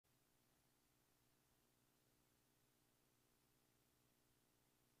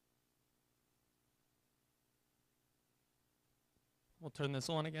We'll turn this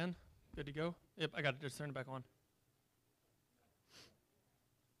on again. Good to go? Yep, I got to just turn it back on.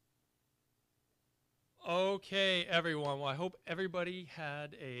 Okay, everyone. Well, I hope everybody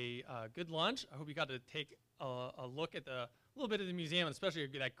had a good lunch. I hope you got to take a look at a little bit of the museum, especially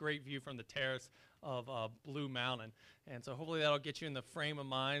that great view from the terrace of Blue Mountain. And so hopefully that'll get you in the frame of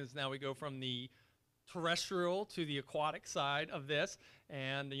mind as now we go from the terrestrial to the aquatic side of this.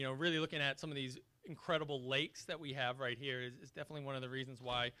 And, you know, really looking at some of these incredible lakes that we have right here is definitely one of the reasons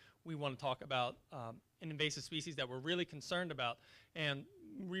why we want to talk about an invasive species that we're really concerned about. And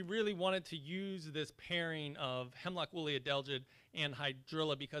we really wanted to use this pairing of hemlock woolly adelgid and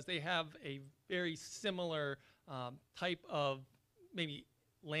hydrilla because they have a very similar type of maybe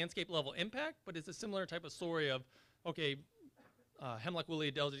landscape level impact, but it's a similar type of story of, okay, hemlock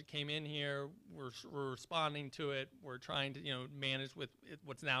woolly adelgid came in here, we're responding to it, we're trying to, you know, manage with it,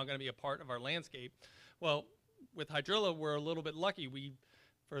 what's now going to be a part of our landscape. Well, with hydrilla, we're a little bit lucky. We,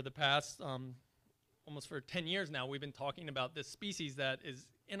 for the past almost for 10 years now, we've been talking about this species that is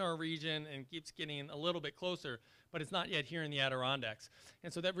in our region and keeps getting a little bit closer, but it's not yet here in the Adirondacks.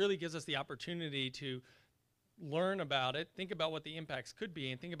 And so that really gives us the opportunity to learn about it, think about what the impacts could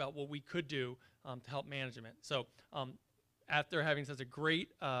be, and think about what we could do to help management. So after having such a great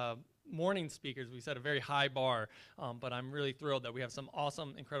morning speakers, we set a very high bar, but I'm really thrilled that we have some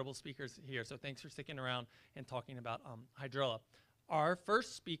awesome, incredible speakers here. So thanks for sticking around and talking about hydrilla. Our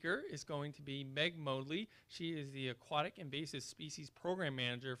first speaker is going to be Meg Modley. She is the Aquatic Invasive Species Program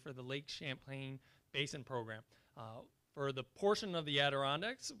Manager for the Lake Champlain Basin Program. For the portion of the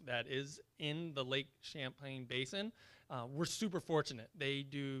Adirondacks that is in the Lake Champlain Basin, we're super fortunate. They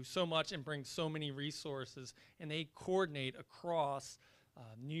do so much and bring so many resources, and they coordinate across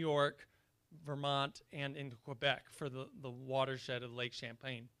New York, Vermont, and into Quebec for the watershed of the Lake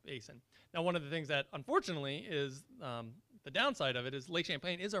Champlain Basin. Now, one of the things that unfortunately is the downside of it is Lake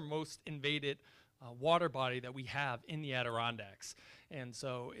Champlain is our most invaded water body that we have in the Adirondacks. And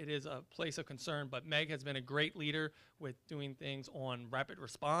so it is a place of concern, but Meg has been a great leader with doing things on rapid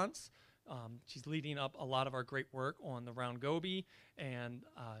response. She's leading up a lot of our great work on the Round Goby, and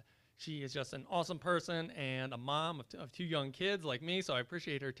she is just an awesome person and a mom of two young kids like me, so I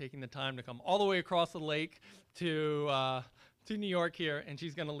appreciate her taking the time to come all the way across the lake to New York here, and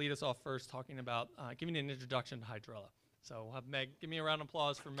she's going to lead us off first talking about giving an introduction to hydrilla. So we'll have Meg, give me a round of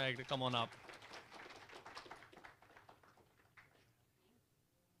applause for Meg to come on up.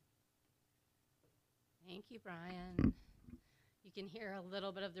 Thank you, Brian. You can hear a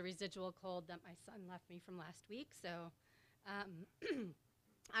little bit of the residual cold that my son left me from last week, so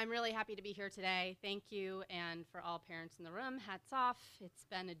I'm really happy to be here today. Thank you, and for all parents in the room, hats off. It's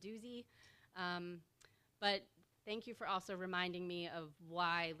been a doozy, but thank you for also reminding me of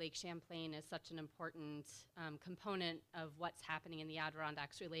why Lake Champlain is such an important component of what's happening in the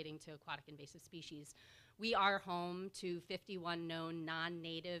Adirondacks relating to aquatic invasive species. We are home to 51 known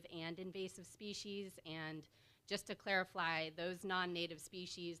non-native and invasive species, and just to clarify, those non-native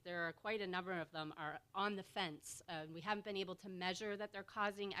species, there are quite a number of them are on the fence. We haven't been able to measure that they're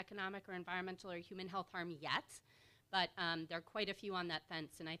causing economic or environmental or human health harm yet, but there are quite a few on that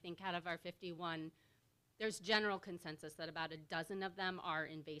fence, and I think out of our 51, there's general consensus that about a dozen of them are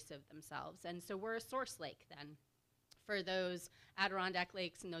invasive themselves, and so we're a source lake then for those Adirondack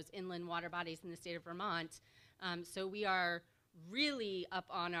lakes and those inland water bodies in the state of Vermont. So we are really up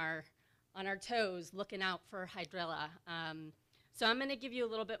on our toes looking out for hydrilla. So I'm going to give you a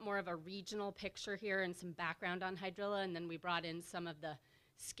little bit more of a regional picture here and some background on hydrilla, and then we brought in some of the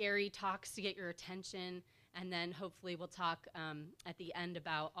scary talks to get your attention, and then hopefully we'll talk at the end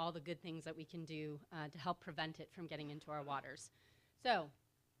about all the good things that we can do to help prevent it from getting into our waters. So,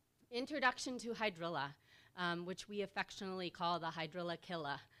 introduction to hydrilla, which we affectionately call the hydrilla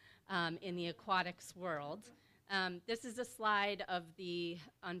killa in the aquatics world. This is a slide of the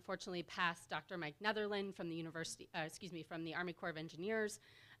unfortunately passed Dr. Mike Netherland from the from the Army Corps of Engineers.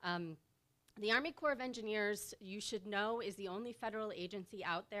 The Army Corps of Engineers, you should know, is the only federal agency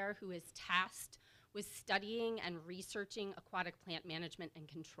out there who is tasked with studying and researching aquatic plant management and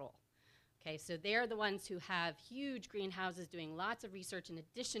control. Okay, so they're the ones who have huge greenhouses doing lots of research in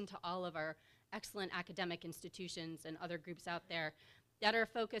addition to all of our excellent academic institutions and other groups out there that are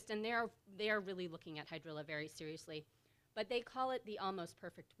focused, and they are really looking at hydrilla very seriously. But they call it the almost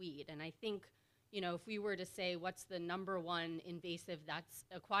perfect weed, and I think, you know, if we were to say what's the #1 invasive that's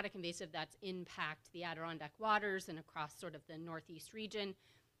aquatic invasive that's impact the Adirondack waters and across sort of the northeast region,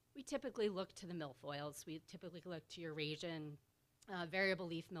 we typically look to the milfoils. We typically look to Eurasian variable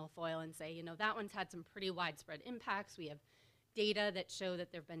leaf milfoil and say, you know, that one's had some pretty widespread impacts. We have data that show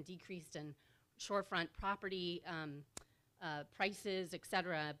that there have been decreased in shorefront property prices, et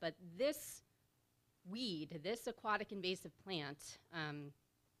cetera. But this weed, this aquatic invasive plant,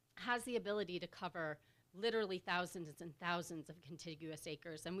 has the ability to cover literally thousands and thousands of contiguous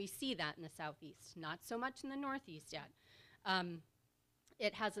acres. And we see that in the southeast, not so much in the northeast yet.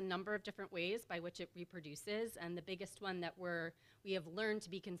 It has a number of different ways by which it reproduces, and the biggest one that we have learned to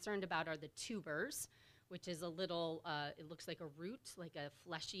be concerned about are the tubers, which is a little, it looks like a root, like a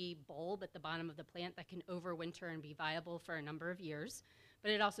fleshy bulb at the bottom of the plant that can overwinter and be viable for a number of years,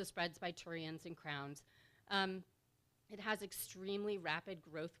 but it also spreads by turions and crowns. It has extremely rapid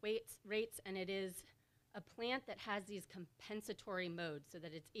growth rates, and it is a plant that has these compensatory modes so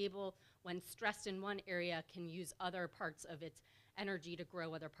that it's able, when stressed in one area, can use other parts of its energy to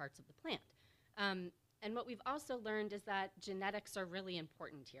grow other parts of the plant. And what we've also learned is that genetics are really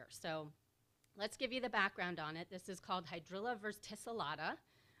important here. So let's give you the background on it. This is called Hydrilla verticillata.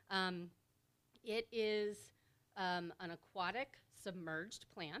 It is an aquatic submerged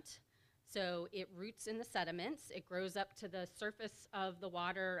plant. So it roots in the sediments. It grows up to the surface of the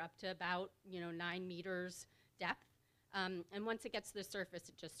water up to about 9 meters depth. And once it gets to the surface,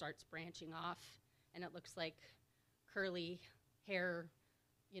 it just starts branching off, and it looks like curly hair,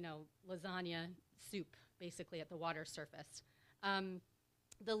 lasagna soup, basically, at the water surface.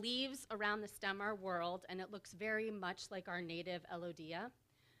 The leaves around the stem are whorled, and it looks very much like our native Elodea.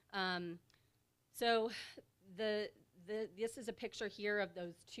 So this is a picture here of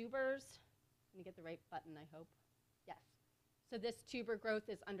those tubers. Let me get the right button, I hope. Yes. So this tuber growth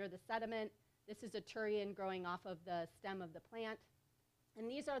is under the sediment. This is a turion growing off of the stem of the plant. And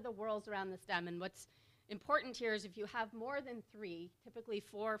these are the whorls around the stem. And what's important here is if you have more than 3, typically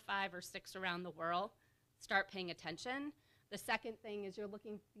 4, 5, or 6 around the whorl, start paying attention. The second thing is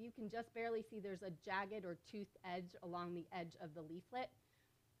you can just barely see there's a jagged or toothed edge along the edge of the leaflet.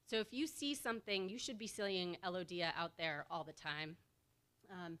 So if you see something, you should be seeing Elodea out there all the time.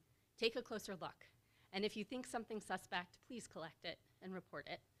 Take a closer look. And if you think something's suspect, please collect it and report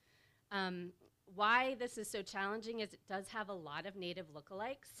it. Why this is so challenging is it does have a lot of native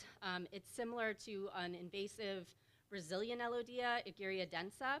lookalikes. It's similar to an invasive Brazilian Elodea, Egeria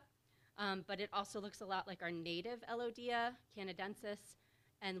densa, but it also looks a lot like our native Elodea, canadensis,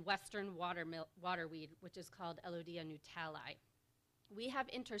 and western waterweed, which is called Elodea nutali. We have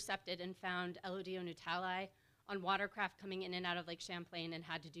intercepted and found Elodea nutali on watercraft coming in and out of Lake Champlain and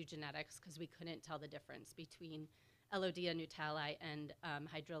had to do genetics because we couldn't tell the difference between Elodea nutali and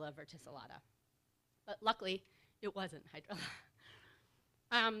Hydrilla verticillata. But luckily, it wasn't Hydrilla.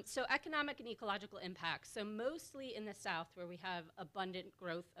 So economic and ecological impacts. So mostly in the south where we have abundant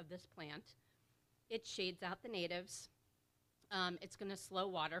growth of this plant, it shades out the natives. It's going to slow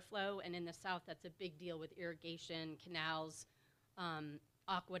water flow, and in the south that's a big deal with irrigation, canals,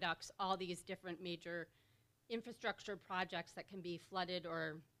 aqueducts, all these different major infrastructure projects that can be flooded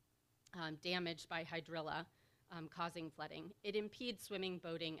or damaged by hydrilla, causing flooding. It impedes swimming,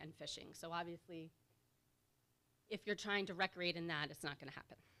 boating, and fishing. So obviously, if you're trying to recreate in that, it's not going to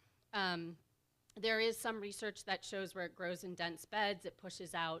happen. There is some research that shows where it grows in dense beds, it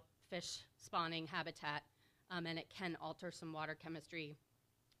pushes out fish spawning habitat, and it can alter some water chemistry,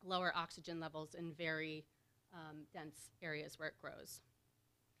 lower oxygen levels in very dense areas where it grows.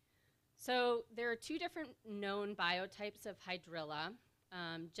 So there are 2 different known biotypes of hydrilla,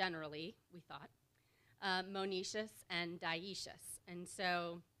 generally, we thought, monoecious and dioecious. And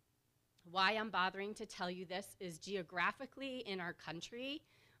so why I'm bothering to tell you this is geographically in our country,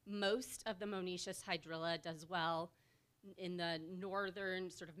 most of the monoecious hydrilla does well in the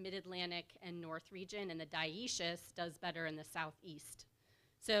northern, sort of mid-Atlantic and north region, and the dioecious does better in the southeast.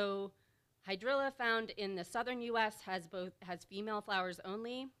 So hydrilla found in the southern US has female flowers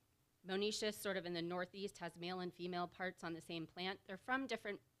only. Monoecious, sort of in the northeast, has male and female parts on the same plant. They're from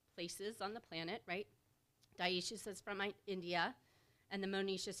different places on the planet, right? Dioecious is from India, and the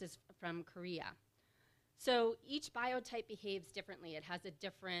monoecious is from Korea. So each biotype behaves differently. It has a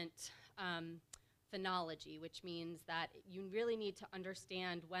different phenology, which means that you really need to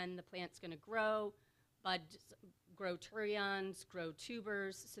understand when the plant's going to grow, bud, grow turions, grow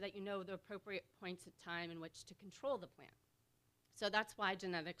tubers, so that you know the appropriate points of time in which to control the plant. So that's why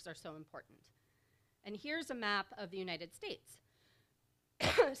genetics are so important. And here's a map of the United States.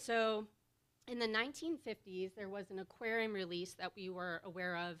 So in the 1950s, there was an aquarium release that we were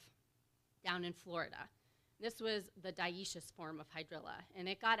aware of down in Florida. This was the dioecious form of hydrilla, and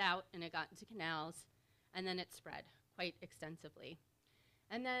it got out and it got into canals, and then it spread quite extensively.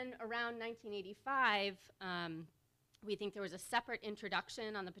 And then around 1985, we think there was a separate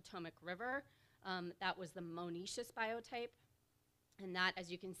introduction on the Potomac River. That was the monoecious biotype. And that, as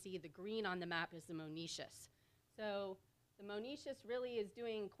you can see, the green on the map is the monoecious. So The monoecious really is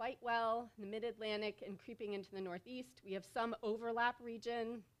doing quite well in the mid-Atlantic and creeping into the northeast. We have some overlap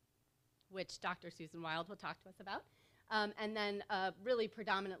region, which Dr. Susan Wilde will talk to us about. And then really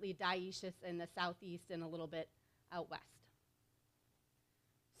predominantly dioecious in the southeast and a little bit out west.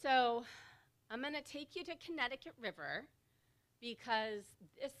 So I'm going to take you to Connecticut River because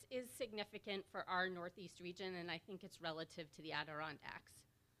this is significant for our northeast region, and I think it's relative to the Adirondacks.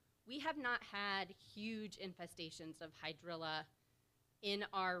 We have not had huge infestations of hydrilla in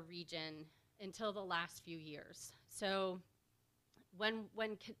our region until the last few years. So when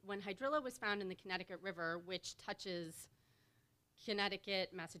hydrilla was found in the Connecticut River, which touches Connecticut,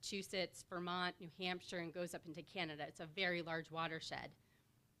 Massachusetts, Vermont, New Hampshire, and goes up into Canada, it's a very large watershed.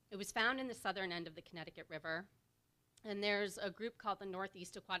 It was found in the southern end of the Connecticut River, and there's a group called the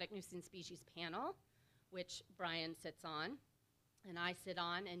Northeast Aquatic Nuisance Species Panel, which Brian sits on, and I sit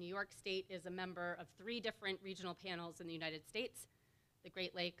on, and New York State is a member of 3 different regional panels in the United States, the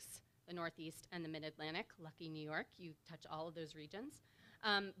Great Lakes, the Northeast, and the Mid-Atlantic. Lucky New York, you touch all of those regions.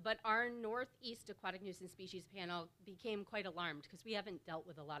 But our Northeast Aquatic Nuisance Species Panel became quite alarmed because we haven't dealt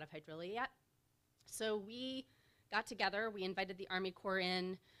with a lot of hydrilla yet. So we got together, we invited the Army Corps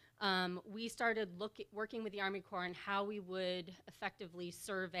in. We started working with the Army Corps on how we would effectively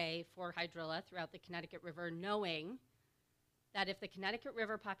survey for hydrilla throughout the Connecticut River, knowing that if the Connecticut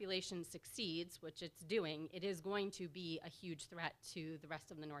River population succeeds, which it's doing, it is going to be a huge threat to the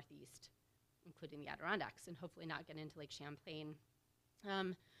rest of the Northeast, including the Adirondacks, and hopefully not get into Lake Champlain.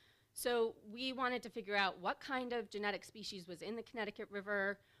 So we wanted to figure out what kind of genetic species was in the Connecticut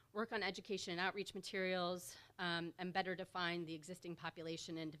River, work on education and outreach materials, and better define the existing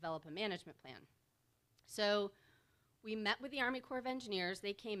population and develop a management plan. So we met with the Army Corps of Engineers.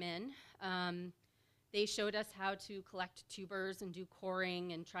 They came in. They showed us how to collect tubers and do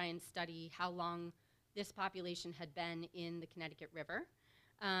coring and try and study how long this population had been in the Connecticut River.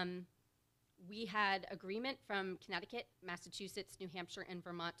 We had agreement from Connecticut, Massachusetts, New Hampshire, and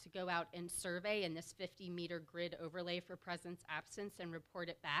Vermont to go out and survey in this 50-meter grid overlay for presence, absence, and report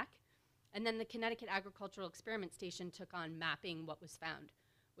it back. And then the Connecticut Agricultural Experiment Station took on mapping what was found,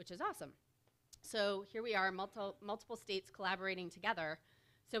 which is awesome. So here we are, multiple states collaborating together.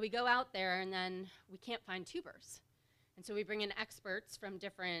 So we go out there, and then we can't find tubers. And so we bring in experts from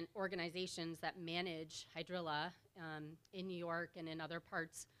different organizations that manage hydrilla in New York and in other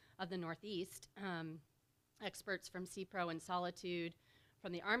parts of the Northeast, experts from CPRO and Solitude,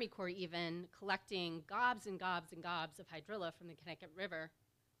 from the Army Corps even, collecting gobs and gobs and gobs of hydrilla from the Connecticut River.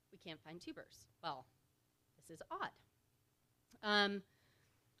 We can't find tubers. Well, this is odd.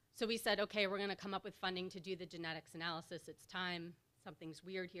 So we said, okay, we're gonna come up with funding to do the genetics analysis. It's time. Something's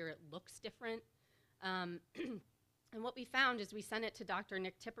weird here. It looks different. And what we found is we sent it to Dr.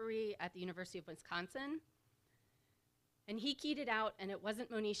 Nick Tippery at the University of Wisconsin. And he keyed it out, and it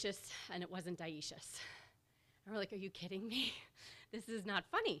wasn't monoecious, and it wasn't dioecious. And we're like, are you kidding me? This is not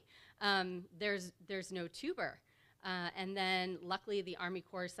funny. There's no tuber. And then luckily the Army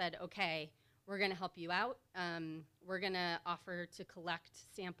Corps said, okay, we're gonna help you out. We're gonna offer to collect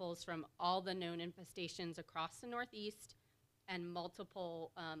samples from all the known infestations across the Northeast and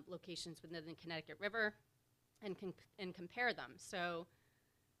multiple locations within the Connecticut River and compare them. So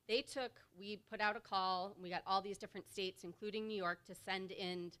we put out a call, and we got all these different states, including New York, to send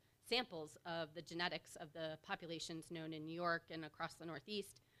in samples of the genetics of the populations known in New York and across the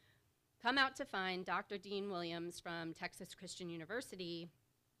Northeast. Come out to find Dr. Dean Williams from Texas Christian University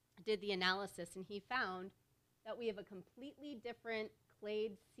did the analysis, and he found that we have a completely different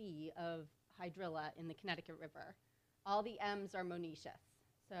clade C of hydrilla in the Connecticut River. All the M's are monoecious.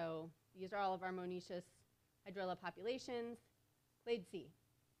 So these are all of our monoecious hydrilla populations, clade C.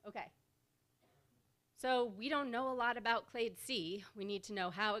 Okay. So we don't know a lot about clade C. We need to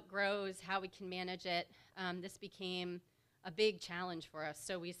know how it grows, how we can manage it. This became a big challenge for us.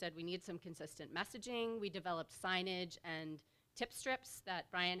 So we said we need some consistent messaging. We developed signage and tip strips that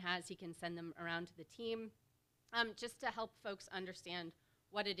Brian has. He can send them around to the team just to help folks understand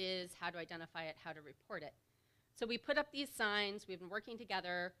what it is, how to identify it, how to report it. So we put up these signs. We've been working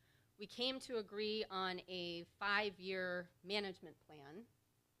together. We came to agree on a 5-year management plan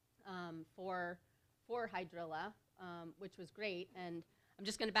for hydrilla, which was great. And I'm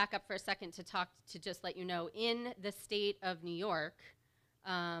just going to back up for a second to just let you know, in the state of New York,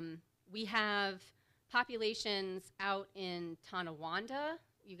 we have populations out in Tonawanda.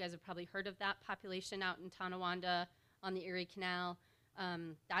 You guys have probably heard of that population out in Tonawanda on the Erie Canal.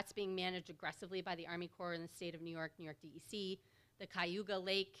 That's being managed aggressively by the Army Corps in the state of New York DEC. The Cayuga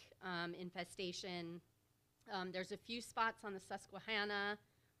Lake infestation. There's a few spots on the Susquehanna.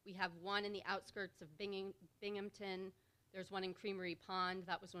 We have one in the outskirts of Binghamton. There's one in Creamery Pond.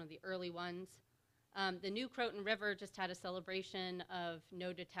 That was one of the early ones. The New Croton River just had a celebration of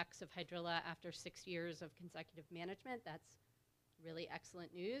no detects of hydrilla after 6 years of consecutive management. That's really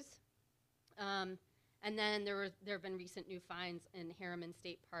excellent news. And then there have been recent new finds in Harriman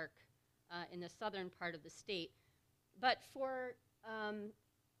State Park in the southern part of the state. But for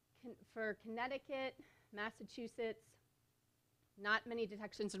Connecticut, Massachusetts, not many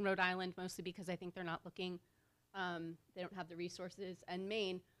detections in Rhode Island, mostly because I think they're not looking. They don't have the resources. And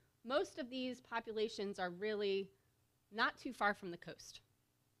Maine, most of these populations are really not too far from the coast.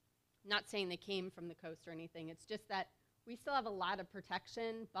 Not saying they came from the coast or anything. It's just that we still have a lot of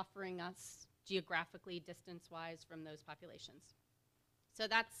protection buffering us geographically, distance-wise, from those populations. So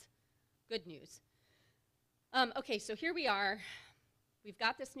that's good news. Okay, so here we are. We've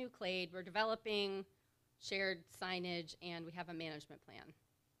got this new clade. We're developing shared signage, and we have a management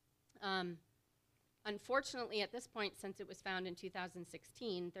plan. Unfortunately, at this point, since it was found in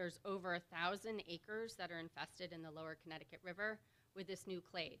 2016, there's over 1,000 acres that are infested in the lower Connecticut River with this new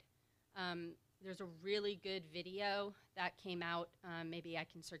clade. There's a really good video that came out. Maybe I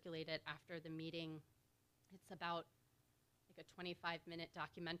can circulate it after the meeting. It's about like a 25-minute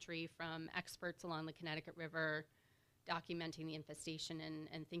documentary from experts along the Connecticut River documenting the infestation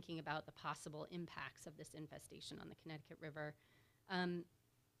and thinking about the possible impacts of this infestation on the Connecticut River.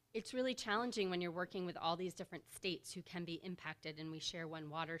 It's really challenging when you're working with all these different states who can be impacted, and we share one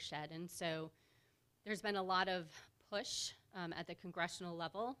watershed. And so there's been a lot of push at the congressional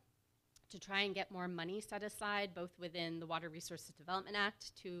level to try and get more money set aside, both within the Water Resources Development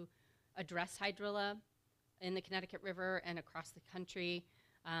Act to address hydrilla in the Connecticut River and across the country.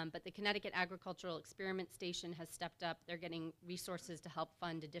 But the Connecticut Agricultural Experiment Station has stepped up. They're getting resources to help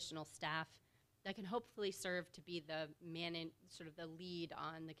fund additional staff that can hopefully serve to be the sort of the lead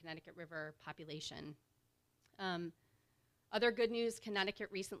on the Connecticut River population. Other good news, Connecticut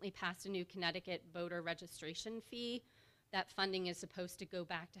recently passed a new Connecticut voter registration fee. That funding is supposed to go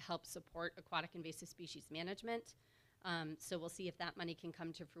back to help support aquatic invasive species management. So we'll see if that money can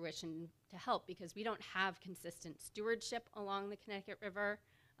come to fruition to help, because we don't have consistent stewardship along the Connecticut River.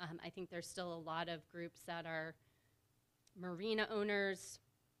 I think there's still a lot of groups that are marina owners,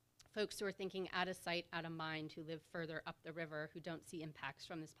 folks who are thinking out of sight, out of mind, who live further up the river, who don't see impacts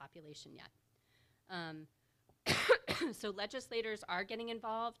from this population yet. So legislators are getting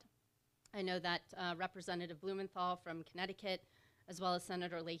involved. I know that Representative Blumenthal from Connecticut, as well as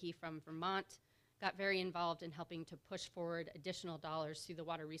Senator Leahy from Vermont, got very involved in helping to push forward additional dollars through the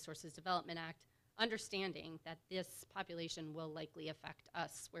Water Resources Development Act, understanding that this population will likely affect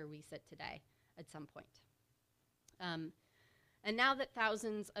us where we sit today at some point. And now that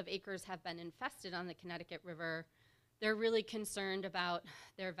thousands of acres have been infested on the Connecticut River, they're really concerned about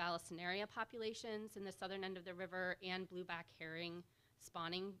their Vallisneria populations in the southern end of the river and blueback herring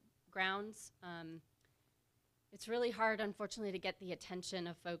spawning grounds. It's really hard, unfortunately, to get the attention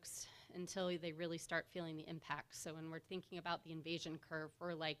of folks until they really start feeling the impact. So when we're thinking about the invasion curve,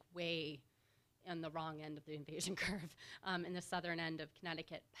 we're like way on the wrong end of the invasion curve in the southern end of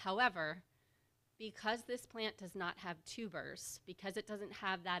Connecticut. However, because this plant does not have tubers, because it doesn't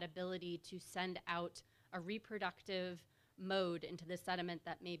have that ability to send out a reproductive mode into the sediment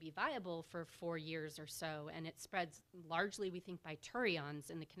that may be viable for 4 years or so, and it spreads largely, we think, by turions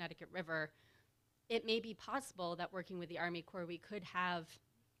in the Connecticut River, it may be possible that working with the Army Corps, we could have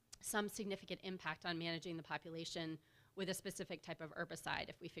some significant impact on managing the population with a specific type of herbicide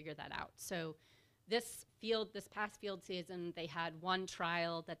if we figure that out. So this past field season, they had one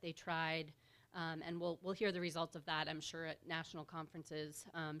trial that they tried, and we'll hear the results of that, I'm sure, at national conferences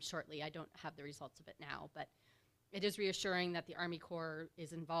shortly. I don't have the results of it now, but it is reassuring that the Army Corps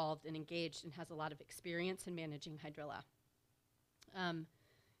is involved and engaged and has a lot of experience in managing hydrilla.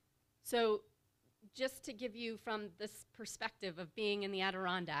 So just to give you from this perspective of being in the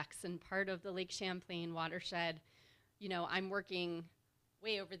Adirondacks and part of the Lake Champlain watershed, you know, I'm working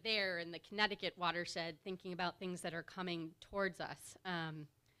way over there in the Connecticut watershed thinking about things that are coming towards us.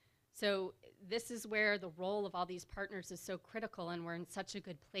 So this is where the role of all these partners is so critical, and we're in such a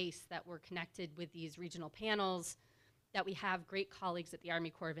good place that we're connected with these regional panels, that we have great colleagues at the Army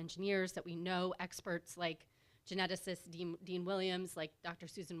Corps of Engineers, that we know experts like geneticist Dean Williams, like Dr.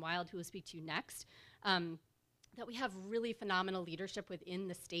 Susan Wilde, who will speak to you next, that we have really phenomenal leadership within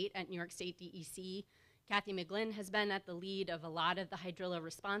the state at New York State DEC. Kathy McGlynn has been at the lead of a lot of the hydrilla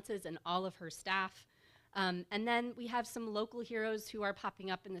responses and all of her staff. And then we have some local heroes who are popping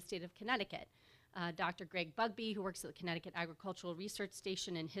up in the state of Connecticut. Dr. Greg Bugbee, who works at the Connecticut Agricultural Research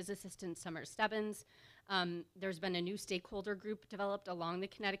Station, and his assistant, Summer Stebbins. There's been a new stakeholder group developed along the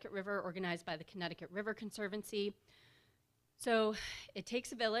Connecticut River, organized by the Connecticut River Conservancy. So it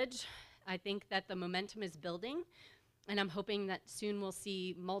takes a village. I think that the momentum is building, and I'm hoping that soon we'll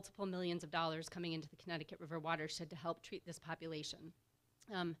see multiple millions of dollars coming into the Connecticut River watershed to help treat this population.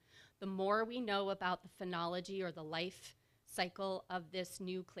 The more we know about the phenology or the life cycle of this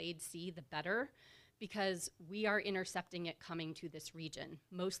new clade sea, the better, because we are intercepting it coming to this region,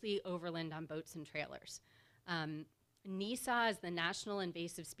 mostly overland on boats and trailers. NISA is the National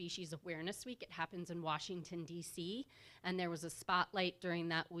Invasive Species Awareness Week. It happens in Washington, D.C., and there was a spotlight during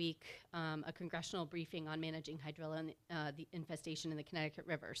that week, a congressional briefing on managing hydrilla and the infestation in the Connecticut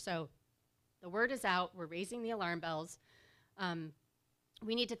River. So the word is out. We're raising the alarm bells.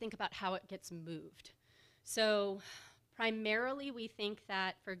 We need to think about how it gets moved. So primarily we think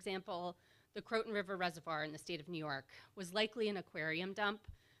that, for example, the Croton River Reservoir in the state of New York was likely an aquarium dump.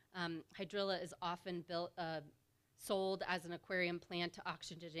 Hydrilla is often sold as an aquarium plant to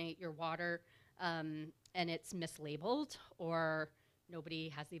oxygenate your water, and it's mislabeled or nobody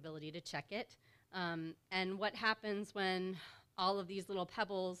has the ability to check it. And what happens when all of these little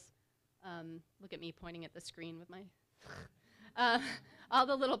pebbles, look at me pointing at the screen with my, all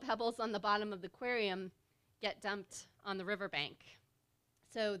the little pebbles on the bottom of the aquarium get dumped on the riverbank.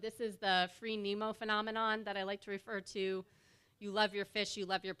 So this is the free Nemo phenomenon that I like to refer to. You love your fish, you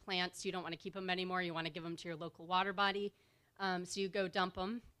love your plants, you don't want to keep them anymore, you want to give them to your local water body. So you go dump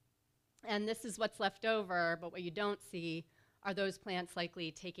them. And this is what's left over, but what you don't see are those plants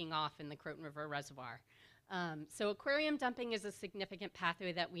likely taking off in the Croton River Reservoir. So aquarium dumping is a significant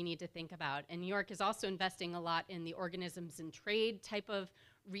pathway that we need to think about. And New York is also investing a lot in the organisms in trade type of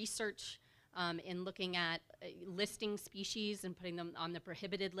research, in looking at listing species and putting them on the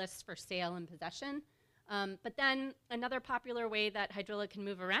prohibited list for sale and possession. But then another popular way that hydrilla can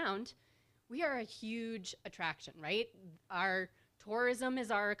move around, we are a huge attraction, right? Our tourism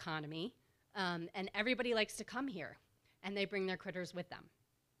is our economy, and everybody likes to come here, and they bring their critters with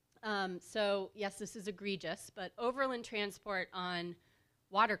them. So yes, this is egregious, but overland transport on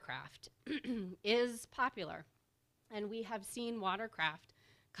watercraft is popular. And we have seen watercraft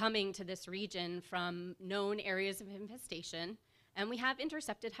coming to this region from known areas of infestation, and we have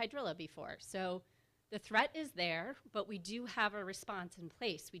intercepted hydrilla before. So the threat is there, but we do have a response in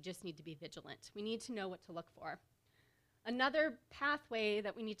place. We just need to be vigilant. We need to know what to look for. Another pathway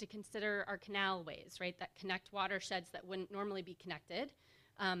that we need to consider are canalways, right, that connect watersheds that wouldn't normally be connected.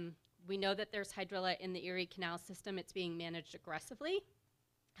 We know that there's hydrilla in the Erie Canal system. It's being managed aggressively.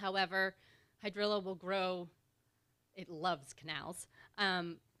 However, hydrilla will grow. It loves canals,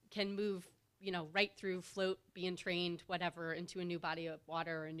 can move, you know, right through, float, be entrained, whatever, into a new body of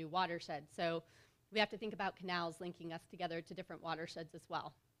water or a new watershed. So we have to think about canals linking us together to different watersheds as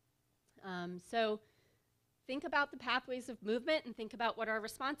well. So think about the pathways of movement and think about what our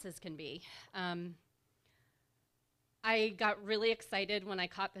responses can be. I got really excited when I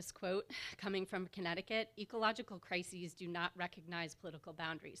caught this quote coming from Connecticut: "Ecological crises do not recognize political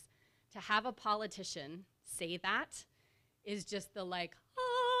boundaries." To have a politician say that is just the like,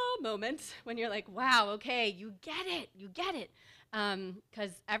 oh, moment when you're like, wow, okay, you get it.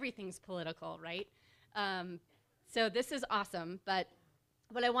 'Cause everything's political, right? So this is awesome, but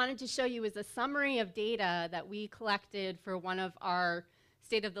what I wanted to show you is a summary of data that we collected for one of our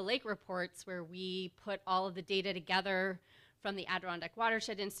State of the Lake reports, where we put all of the data together from the Adirondack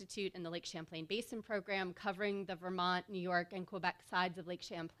Watershed Institute and the Lake Champlain Basin Program covering the Vermont, New York, and Quebec sides of Lake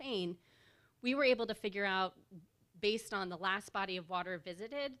Champlain. We were able to figure out, based on the last body of water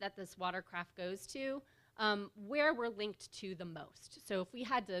visited that this watercraft goes to, where we're linked to the most. So if we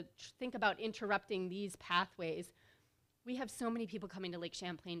had to think about interrupting these pathways, we have so many people coming to Lake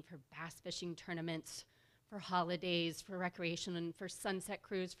Champlain for bass fishing tournaments, for holidays, for recreation, and for sunset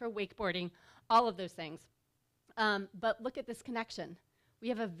cruise, for wakeboarding, all of those things. But look at this connection. We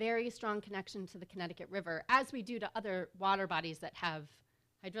have a very strong connection to the Connecticut River, as we do to other water bodies that have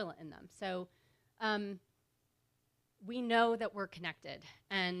hydrilla in them. So we know that we're connected,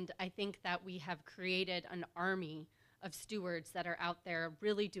 and I think that we have created an army of stewards that are out there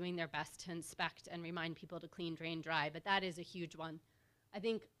really doing their best to inspect and remind people to clean, drain, dry, but that is a huge one. I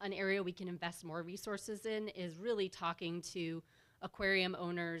think an area we can invest more resources in is really talking to aquarium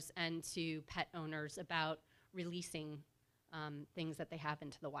owners and to pet owners about releasing things that they have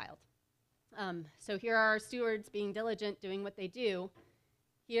into the wild. So here are our stewards being diligent, doing what they do.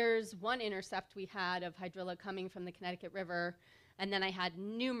 Here's one intercept we had of hydrilla coming from the Connecticut River, and then I had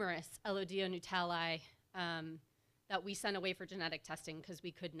numerous Elodio nutali that we sent away for genetic testing because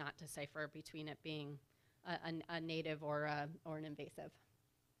we could not decipher between it being a native or an invasive.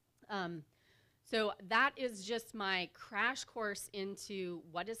 So that is just my crash course into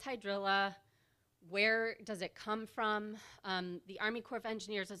what is hydrilla, Where does it come from? The Army Corps of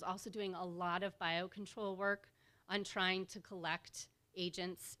Engineers is also doing a lot of biocontrol work on trying to collect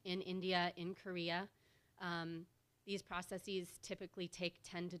agents in India, in Korea. These processes typically take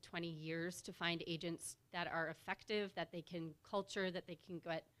 10 to 20 years to find agents that are effective, that they can culture, that they can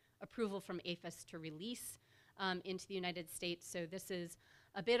get approval from APHIS to release into the United States. So this is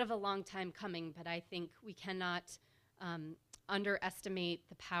a bit of a long time coming, but I think we cannot underestimate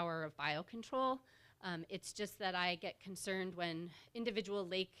the power of biocontrol. It's just that I get concerned when individual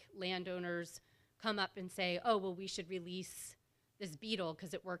lake landowners come up and say, oh, well, we should release this beetle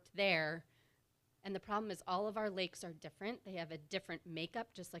because it worked there. And the problem is all of our lakes are different. They have a different makeup,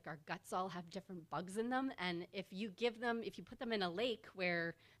 just like our guts all have different bugs in them. And if you put them in a lake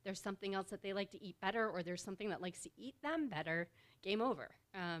where there's something else that they like to eat better, or there's something that likes to eat them better, game over.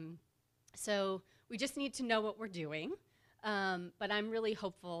 So we just need to know what we're doing. But I'm really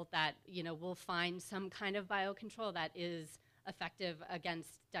hopeful that, we'll find some kind of biocontrol that is effective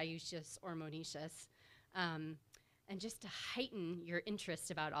against dioecious or monoecious. And just to heighten your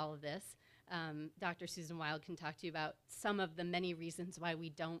interest about all of this, Dr. Susan Wilde can talk to you about some of the many reasons why we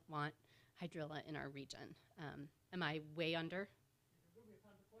don't want hydrilla in our region. Am I way under?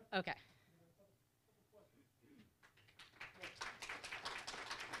 Okay.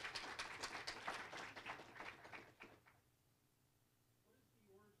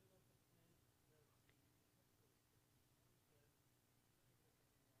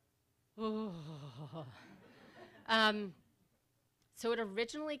 So it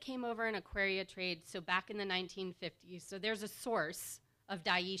originally came over in aquaria trade, so back in the 1950s. So there's a source of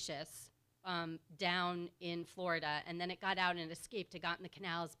dioecious down in Florida, and then it got out and escaped. It got in the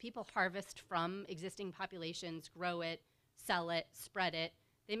canals. People harvest from existing populations, grow it, sell it, spread it.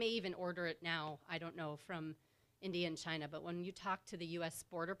 They may even order it now, I don't know, from India and China. But when you talk to the US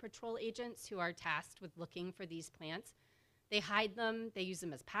Border Patrol agents who are tasked with looking for these plants, they hide them, they use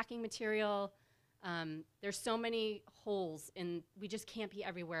them as packing material. There's so many holes, and we just can't be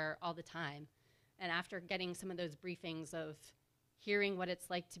everywhere all the time. And after getting some of those briefings of hearing what it's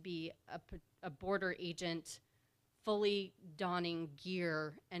like to be a border agent, fully donning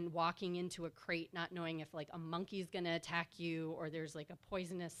gear and walking into a crate, not knowing if like a monkey's gonna attack you or there's like a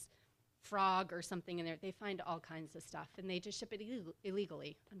poisonous frog or something in there, they find all kinds of stuff, and they just ship it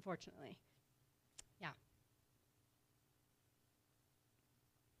illegally, unfortunately. Yeah.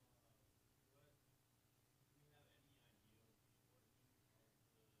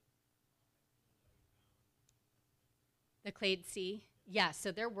 The clade C, yeah,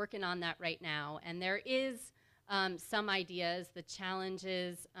 so they're working on that right now, and there is some ideas. The challenge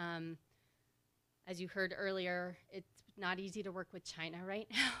is, as you heard earlier, it's not easy to work with China right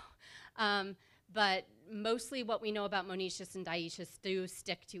now, but mostly what we know about monoecious and dioecious do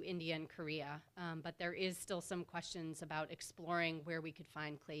stick to India and Korea, but there is still some questions about exploring where we could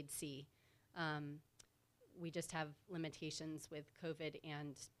find clade C. We just have limitations with COVID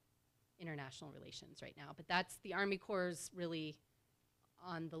and international relations right now, but that's the Army Corps' really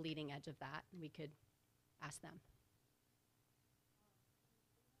on the leading edge of that, and we could ask them.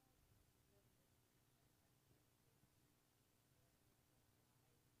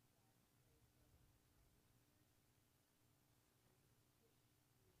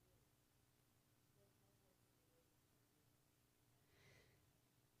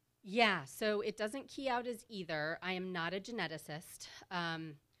 Yeah, so it doesn't key out as either. I am not a geneticist.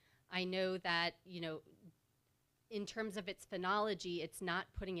 I know that, in terms of its phenology, it's not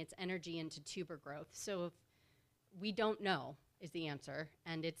putting its energy into tuber growth. So if we don't know is the answer,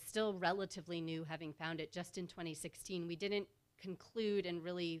 and it's still relatively new, having found it just in 2016. We didn't conclude and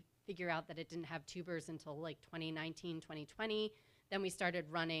really figure out that it didn't have tubers until like 2019, 2020. Then we started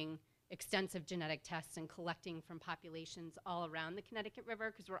running extensive genetic tests and collecting from populations all around the Connecticut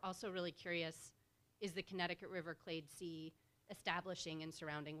River, because we're also really curious, is the Connecticut River clade C establishing in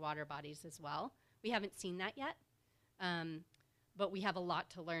surrounding water bodies as well? We haven't seen that yet, but we have a lot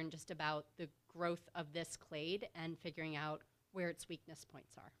to learn just about the growth of this clade and figuring out where its weakness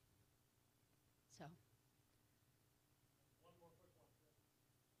points are. So. One more quick one.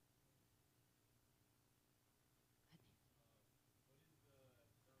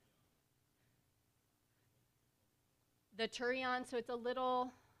 The turion, so it's a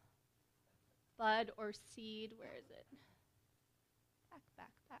little bud or seed. Where is it? Back.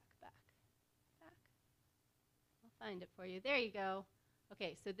 I'll find it for you. There you go.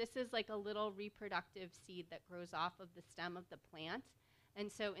 Okay, so this is like a little reproductive seed that grows off of the stem of the plant.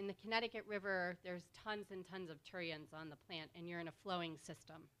 And so in the Connecticut River, there's tons and tons of turions on the plant, and you're in a flowing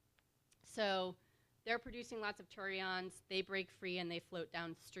system. So they're producing lots of turions. They break free and they float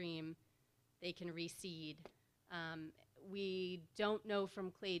downstream. they can reseed. We don't know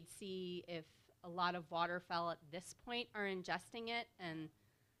from Clade C if a lot of waterfowl at this point are ingesting it. And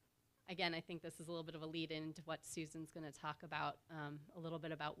again, I think this is a little bit of a lead into what Susan's going to talk about, a little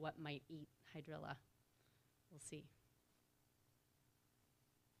bit about what might eat hydrilla. We'll see.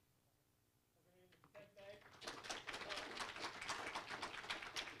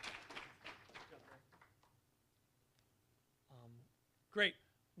 Great.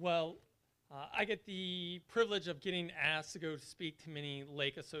 Well, I get the privilege of getting asked to go speak to many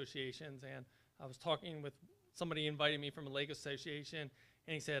lake associations, and I was talking with somebody invited me from a lake association,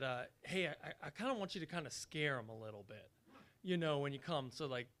 and he said, hey, I kind of want you to kind of scare them a little bit, you know, when you come. So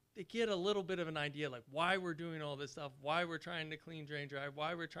like they get a little bit of an idea like why we're doing all this stuff, why we're trying to clean, drain, dry,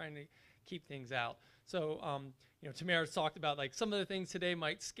 why we're trying to keep things out. So, you know, Tamara's talked about like some of the things today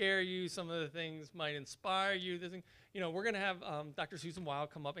might scare you, some of the things might inspire you. You know, we're going to have Dr. Susan Wilde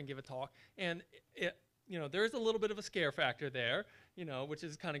come up and give a talk, and you know, there's a little bit of a scare factor there, you know, which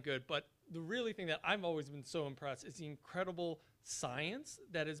is kind of good. But the really thing that I've always been so impressed is the incredible science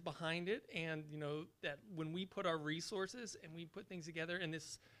that is behind it, and you know that when we put our resources and we put things together in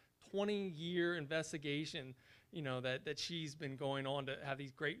this 20-year investigation, you know, that she's been going on to have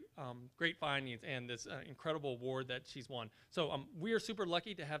these great findings and this incredible award that she's won. So we are super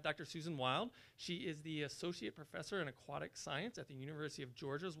lucky to have Dr. Susan Wilde. She is the Associate Professor in Aquatic Science at the University of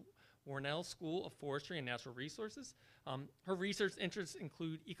Georgia's Warnell School of Forestry and Natural Resources. Her research interests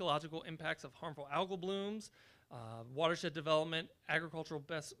include ecological impacts of harmful algal blooms, watershed development, agricultural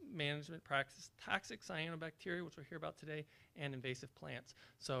best management practice, toxic cyanobacteria, which we'll hear about today, and invasive plants.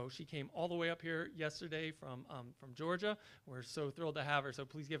 So she came all the way up here yesterday from Georgia. We're so thrilled to have her, so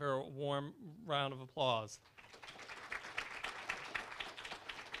please give her a warm round of applause.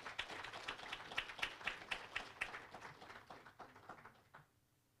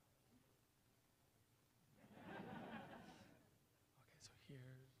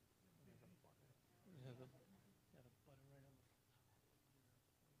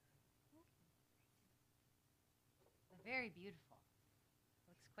 Very beautiful.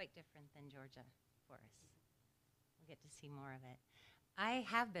 Looks quite different than Georgia forests. We'll get to see more of it. I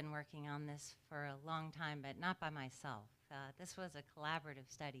have been working on this for a long time, but not by myself. This was a collaborative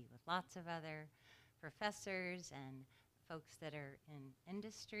study with lots of other professors and folks that are in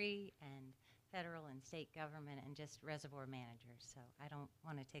industry and federal and state government and just reservoir managers. So I don't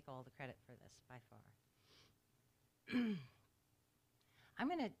want to take all the credit for this by far. I'm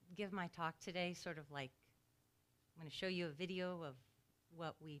going to give my talk today sort of like I'm going to show you a video of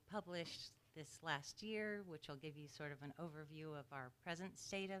what we published this last year, which will give you sort of an overview of our present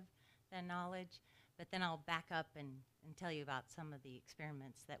state of the knowledge. But then I'll back up and tell you about some of the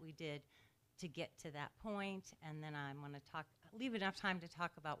experiments that we did to get to that point. And then I'm going to leave enough time to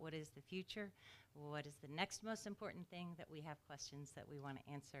talk about what is the future, what is the next most important thing that we have questions that we want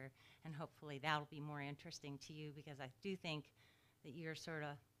to answer. And hopefully that'll be more interesting to you, because I do think that you're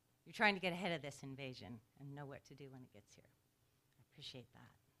trying to get ahead of this invasion and know what to do when it gets here. I appreciate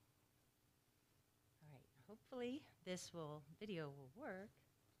that. All right, hopefully this video will work,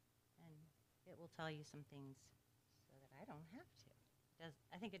 and it will tell you some things so that I don't have to.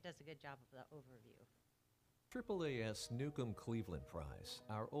 I think it does a good job of the overview. AAAS Newcomb Cleveland Prize,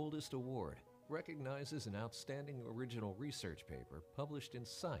 our oldest award, recognizes an outstanding original research paper published in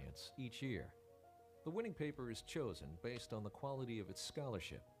Science each year. The winning paper is chosen based on the quality of its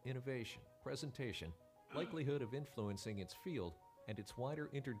scholarship, innovation, presentation, likelihood of influencing its field, and its wider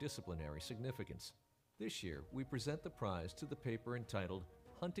interdisciplinary significance. This year, we present the prize to the paper entitled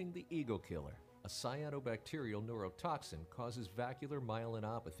Hunting the Eagle Killer, a cyanobacterial neurotoxin causes vacuolar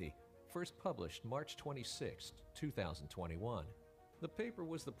myelinopathy, first published March 26, 2021. The paper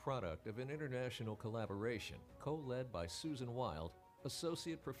was the product of an international collaboration co-led by Susan Wilde,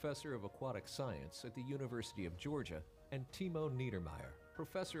 Associate Professor of Aquatic Science at the University of Georgia, and Timo Niedermeyer,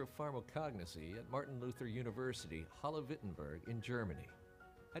 Professor of Pharmacognosy at Martin Luther University, Halle-Wittenberg in Germany.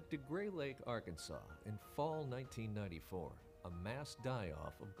 At DeGray Lake, Arkansas, in fall 1994, a mass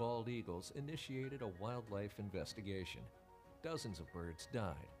die-off of bald eagles initiated a wildlife investigation. Dozens of birds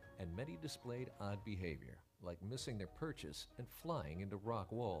died, and many displayed odd behavior, like missing their perches and flying into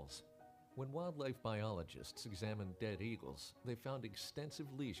rock walls. When wildlife biologists examined dead eagles, they found extensive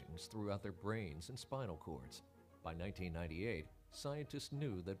lesions throughout their brains and spinal cords. By 1998, scientists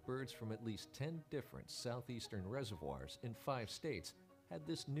knew that birds from at least 10 different southeastern reservoirs in 5 states had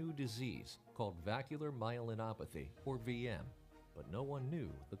this new disease called vacuolar myelinopathy, or VM, but no one knew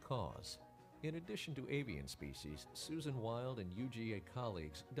the cause. In addition to avian species, Susan Wilde and UGA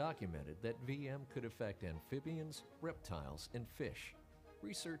colleagues documented that VM could affect amphibians, reptiles, and fish.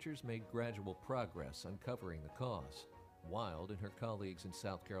 Researchers made gradual progress uncovering the cause. Wilde and her colleagues in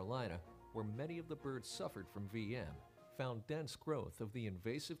South Carolina, where many of the birds suffered from VM, found dense growth of the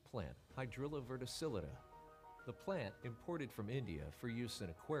invasive plant Hydrilla verticillata. The plant, imported from India for use in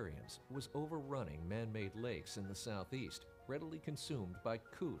aquariums, was overrunning man-made lakes in the southeast, readily consumed by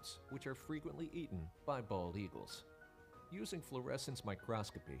coots, which are frequently eaten by bald eagles. Using fluorescence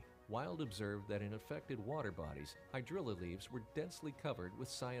microscopy, Wilde observed that in affected water bodies, hydrilla leaves were densely covered with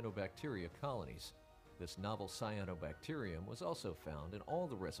cyanobacteria colonies. This novel cyanobacterium was also found in all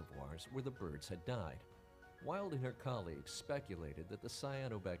the reservoirs where the birds had died. Wilde and her colleagues speculated that the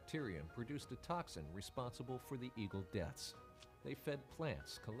cyanobacterium produced a toxin responsible for the eagle deaths. They fed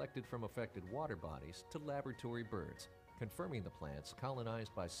plants collected from affected water bodies to laboratory birds, confirming the plants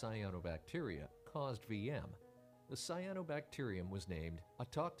colonized by cyanobacteria caused VM. The cyanobacterium was named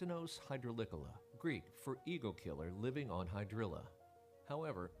Autochtonos hydrolicola, Greek for eagle killer living on hydrilla.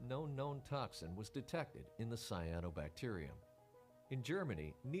 However, no known toxin was detected in the cyanobacterium. In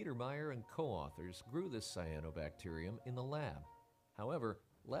Germany, Niedermeyer and co-authors grew this cyanobacterium in the lab. However,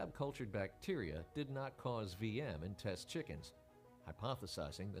 lab-cultured bacteria did not cause VM in test chickens.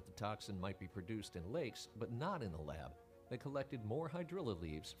 Hypothesizing that the toxin might be produced in lakes but not in the lab, they collected more hydrilla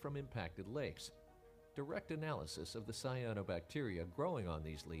leaves from impacted lakes. Direct analysis of the cyanobacteria growing on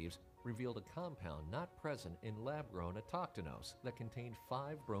these leaves revealed a compound not present in lab-grown autochtonos that contained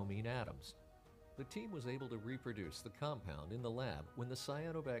 5 bromine atoms. The team was able to reproduce the compound in the lab when the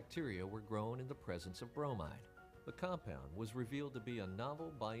cyanobacteria were grown in the presence of bromide. The compound was revealed to be a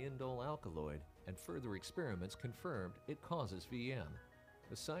novel biindole alkaloid, and further experiments confirmed it causes VM.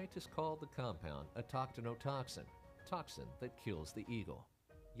 The scientists called the compound autochtonotoxin, toxin that kills the eagle.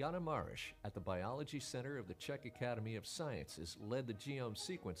 Jana Marish at the Biology Center of the Czech Academy of Sciences led the genome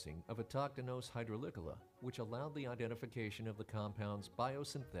sequencing of Autochtonos hydrolicola, which allowed the identification of the compound's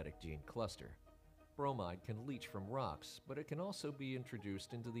biosynthetic gene cluster. Bromide can leach from rocks, but it can also be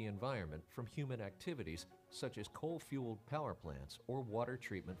introduced into the environment from human activities such as coal-fueled power plants or water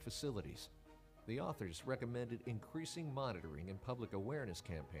treatment facilities. The authors recommended increasing monitoring and public awareness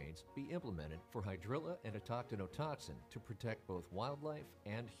campaigns be implemented for hydrilla and autochtonotoxin to protect both wildlife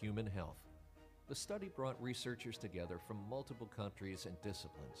and human health. The study brought researchers together from multiple countries and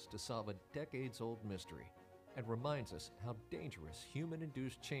disciplines to solve a decades-old mystery and reminds us how dangerous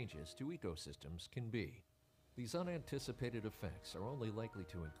human-induced changes to ecosystems can be. These unanticipated effects are only likely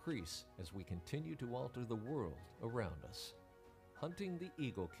to increase as we continue to alter the world around us. Hunting the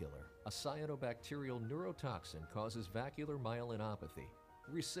eagle killer, a cyanobacterial neurotoxin, causes vacuolar myelinopathy,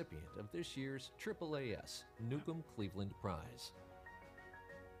 recipient of this year's AAAS Newcomb Cleveland Prize.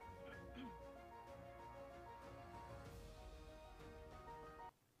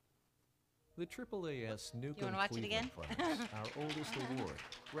 The AAAS Newcomb watch it Cleveland again? Prize, our oldest award,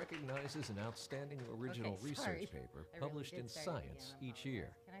 recognizes an outstanding original Okay, sorry. research paper I really published did in start it again. Science I each year.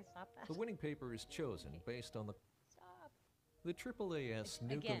 Can I stop that? The winning paper is chosen based on the Stop. AAAS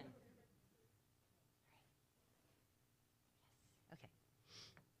Newcomb. Again. Okay.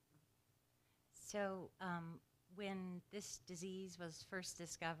 So when this disease was first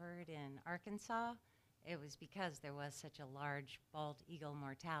discovered in Arkansas, it was because there was such a large bald eagle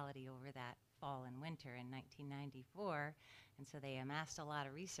mortality over that fall and winter in 1994. And so they amassed a lot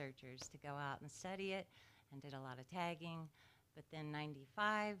of researchers to go out and study it and did a lot of tagging. But then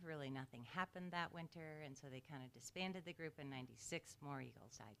 95, really nothing happened that winter, and so they kind of disbanded the group. In 96, more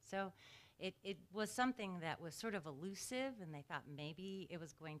eagles died. So it was something that was sort of elusive, and they thought maybe it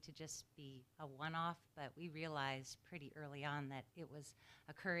was going to just be a one-off, but we realized pretty early on that it was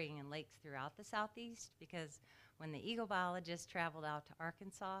occurring in lakes throughout the southeast, because when the eagle biologists traveled out to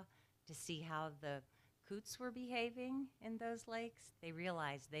Arkansas to see how the coots were behaving in those lakes, they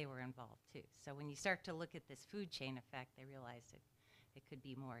realized they were involved too. So when you start to look at this food chain effect, they realized it could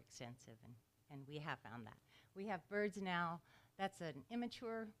be more extensive, and we have found that. We have birds now. That's an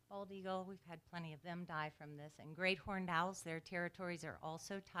immature bald eagle. We've had plenty of them die from this. And great horned owls, their territories are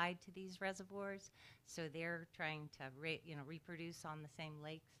also tied to these reservoirs, so they're trying to reproduce on the same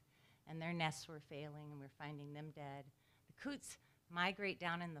lakes, and their nests were failing, and we're finding them dead. The coots migrate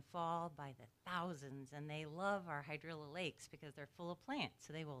down in the fall by the thousands, and they love our hydrilla lakes because they're full of plants,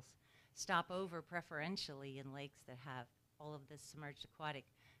 so they will stop over preferentially in lakes that have all of this submerged aquatic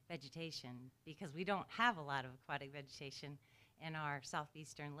vegetation, because we don't have a lot of aquatic vegetation in our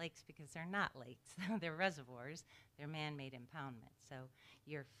southeastern lakes because they're not lakes. They're reservoirs. They're man-made impoundments. So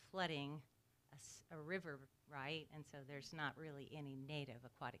you're flooding a river, right? And so there's not really any native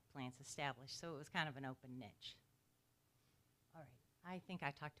aquatic plants established. So it was kind of an open niche. All right. I think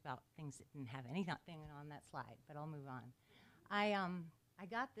I talked about things that didn't have anything on that slide, but I'll move on. I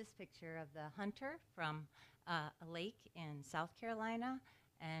got this picture of the hunter from a lake in South Carolina,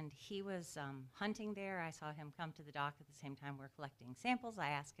 and he was hunting there. I saw him come to the dock at the same time we're collecting samples. I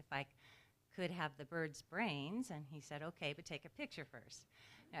asked if I could have the bird's brains, and he said, okay, but take a picture first.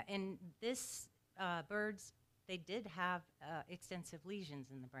 Now, in this birds, they did have extensive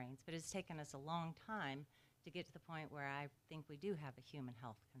lesions in the brains, but it's taken us a long time to get to the point where I think we do have a human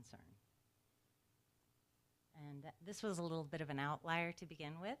health concern. And this was a little bit of an outlier to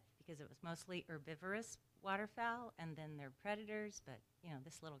begin with because it was mostly herbivorous waterfowl, and then they're predators, but you know,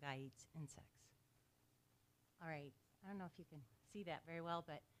 this little guy eats insects. All right, I don't know if you can see that very well,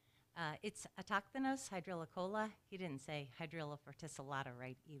 but it's Autochthonous hydrilla cola. He didn't say hydrilla verticillata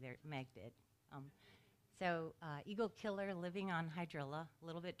right either, Meg did. So eagle killer living on hydrilla, a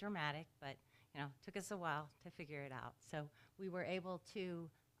little bit dramatic, but you know, took us a while to figure it out. So we were able to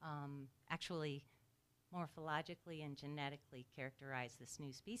actually morphologically and genetically characterize this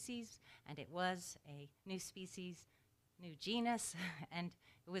new species, and it was a new species, new genus, and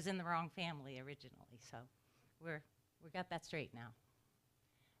it was in the wrong family originally. So we got that straight now.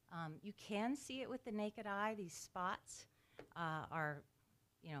 You can see it with the naked eye. These spots are,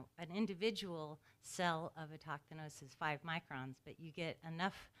 you know, an individual cell of Autochthonous is 5 microns, but you get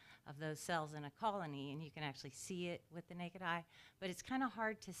enough of those cells in a colony and you can actually see it with the naked eye. But it's kind of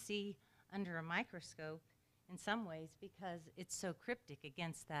hard to see under a microscope in some ways because it's so cryptic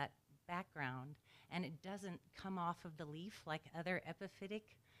against that background, and it doesn't come off of the leaf like other epiphytic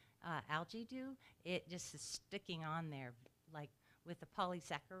algae do. It just is sticking on there like with the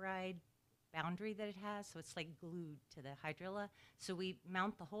polysaccharide boundary that it has, so it's like glued to the hydrilla. So we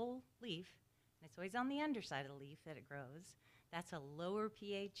mount the whole leaf, and it's always on the underside of the leaf that it grows. That's a lower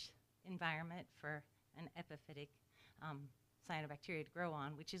pH environment for an epiphytic cyanobacteria to grow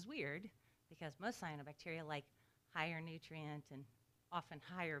on, which is weird because most cyanobacteria like higher nutrient and often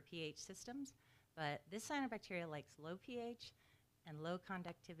higher pH systems, but this cyanobacteria likes low pH and low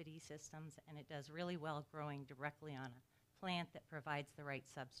conductivity systems, and it does really well growing directly on a plant that provides the right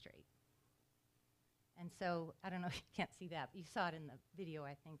substrate. And so, I don't know if you can't see that, but you saw it in the video,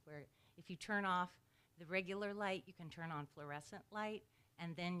 I think, where if you turn off the regular light, you can turn on fluorescent light,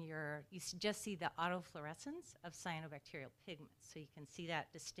 and then you just see the autofluorescence of cyanobacterial pigments. So you can see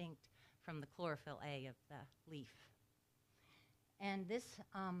that distinct from the chlorophyll A of the leaf. And this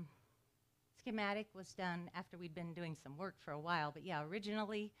schematic was done after we'd been doing some work for a while, but yeah,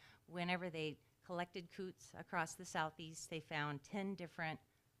 originally, whenever they collected coots across the southeast, they found 10 different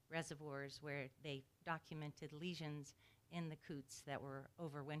reservoirs where they documented lesions in the coots that were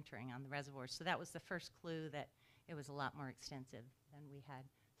overwintering on the reservoirs. So that was the first clue that it was a lot more extensive than we had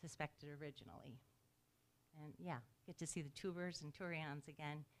suspected originally. And yeah, get to see the tubers and turions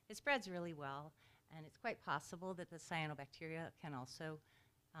again. It spreads really well, and it's quite possible that the cyanobacteria can also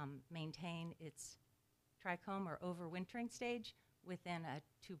maintain its trichome or overwintering stage within a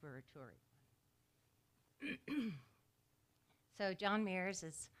tuber or turion. So John Mears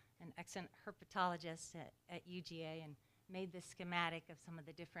is an excellent herpetologist at UGA and made this schematic of some of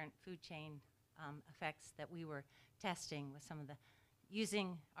the different food chain effects that we were testing with some of the,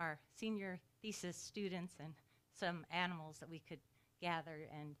 using our senior thesis students and some animals that we could gather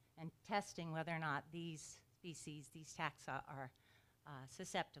and testing whether or not these species, these taxa are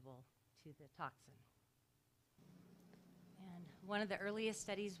susceptible to the toxin. And one of the earliest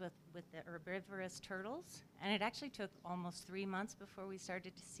studies with the herbivorous turtles, and it actually took almost 3 months before we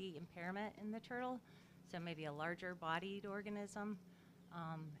started to see impairment in the turtle, so maybe a larger bodied organism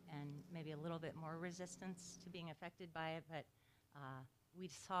and maybe a little bit more resistance to being affected by it, but we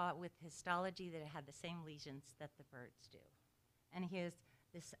saw with histology that it had the same lesions that the birds do. And he has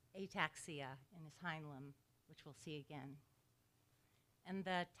this ataxia in his hind limb, which we'll see again. And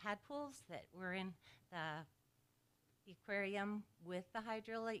the tadpoles that were in the aquarium with the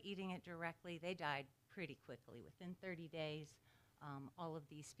hydrilla, eating it directly, they died pretty quickly. Within 30 days, all of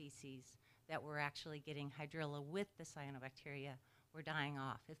these species that were actually getting hydrilla with the cyanobacteria were dying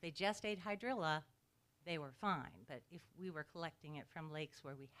off. If they just ate hydrilla, they were fine. But if we were collecting it from lakes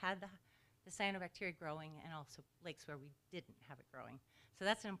where we had the cyanobacteria growing and also lakes where we didn't have it growing. So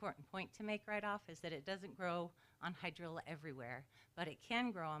that's an important point to make right off, is that it doesn't grow on hydrilla everywhere, but it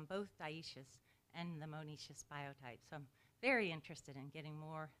can grow on both dioecious and the monoecious biotypes. So I'm very interested in getting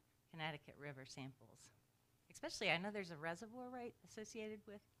more Connecticut River samples. Especially, I know there's a reservoir, right, associated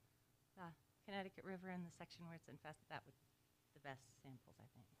with Connecticut River in the section where it's infested. That would be the best samples, I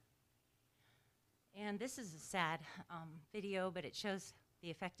think. And this is a sad video, but it shows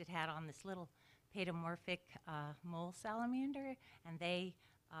the effect it had on this little paedomorphic mole salamander, and they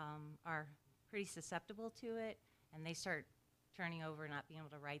are pretty susceptible to it, and they start turning over, not being able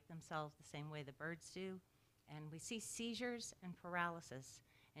to right themselves the same way the birds do. And we see seizures and paralysis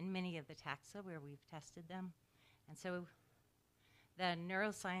in many of the taxa where we've tested them. And so the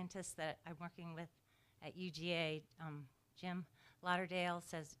neuroscientist that I'm working with at UGA, Jim Lauderdale,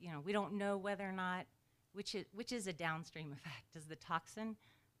 says, you know, we don't know whether or not, which is a downstream effect. Does the toxin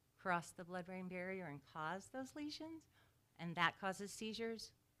cross the blood-brain barrier and cause those lesions, and that causes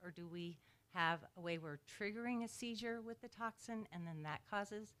seizures? Or do we have a way we're triggering a seizure with the toxin, and then that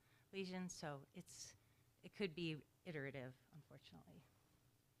causes lesions? So it could be iterative, unfortunately.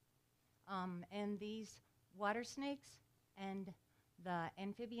 And these water snakes and the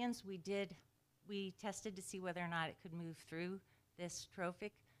amphibians, we tested to see whether or not it could move through this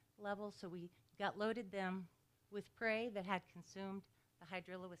trophic level. So we loaded them with prey that had consumed the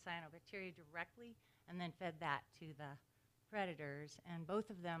hydrilla with cyanobacteria directly, and then fed that to the predators. And both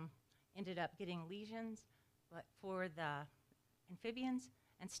of them ended up getting lesions, but for the amphibians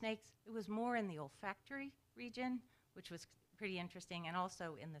and snakes, it was more in the olfactory region, which was pretty interesting, and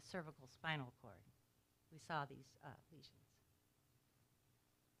also in the cervical spinal cord. We saw these lesions.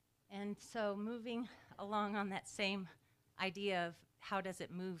 And so moving along on that same idea of how does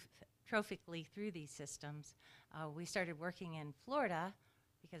it move trophically through these systems, we started working in Florida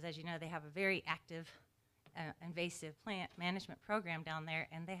because, as you know, they have a very active invasive plant management program down there,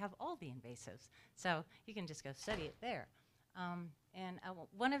 and they have all the invasives. So you can just go study it there.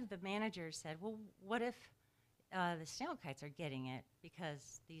 One of the managers said, well, what if the snail kites are getting it,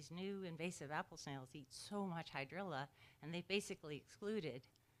 because these new invasive apple snails eat so much hydrilla, and they basically excluded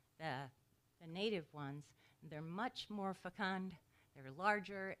the native ones. They're much more fecund, they're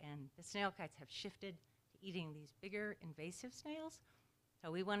larger, and the snail kites have shifted to eating these bigger invasive snails.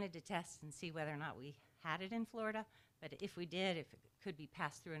 So we wanted to test and see whether or not we had it in Florida, but if we did, if it could be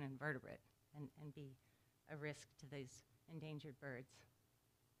passed through an invertebrate and be a risk to these endangered birds.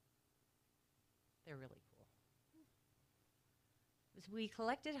 They're really cool. We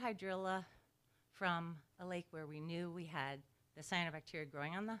collected hydrilla from a lake where we knew we had the cyanobacteria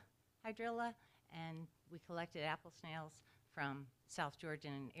growing on the hydrilla, and we collected apple snails from South Georgia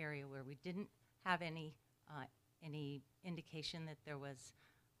in an area where we didn't have any indication that there was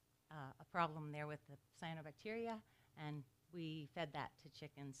a problem there with the cyanobacteria, and we fed that to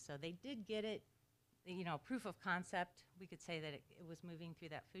chickens. So they did get it, you know, proof of concept. We could say that it was moving through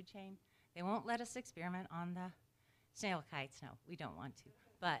that food chain. They won't let us experiment on the snail kites. No, we don't want to.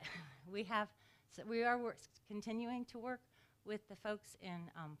 But we are continuing to work with the folks in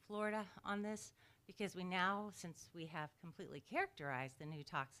Florida on this, because we now, since we have completely characterized the new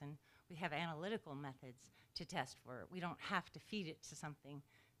toxin, we have analytical methods to test for it. We don't have to feed it to something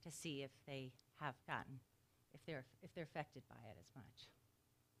to see if they have gotten, if they're affected by it as much.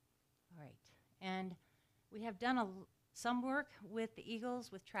 All right, and we have done some work with the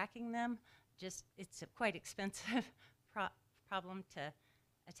eagles with tracking them. Just, it's a quite expensive problem to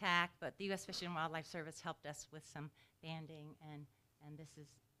attack, but the U.S. Fish and Wildlife Service helped us with some banding, and this is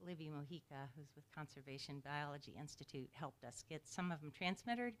Libby Mojica, who's with Conservation Biology Institute, helped us get some of them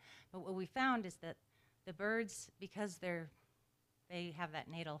transmitted. But what we found is that the birds, because they have that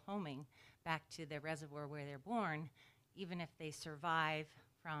natal homing back to the reservoir where they're born, even if they survive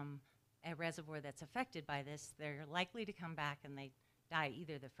from a reservoir that's affected by this, they're likely to come back and they die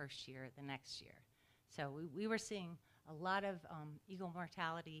either the first year or the next year. So we were seeing a lot of eagle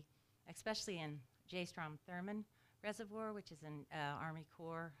mortality, especially in J. Strom Thurman Reservoir, which is an Army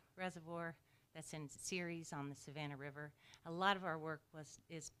Corps reservoir that's in series on the Savannah River. A lot of our work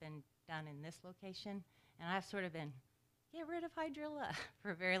has been done in this location, and I've sort of been, get rid of hydrilla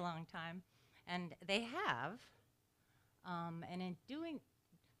for a very long time. And they have, and in doing,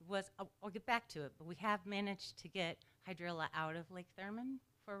 I'll get back to it, but we have managed to get hydrilla out of Lake Thurman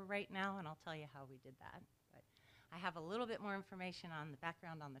for right now, and I'll tell you how we did that. But I have a little bit more information on the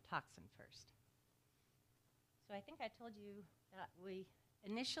background on the toxin first. So I think I told you that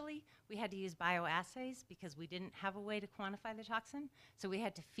initially we had to use bioassays because we didn't have a way to quantify the toxin, so we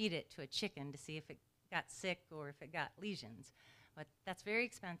had to feed it to a chicken to see if it got sick or if it got lesions. But that's very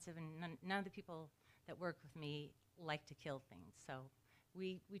expensive, and none of the people that work with me like to kill things. So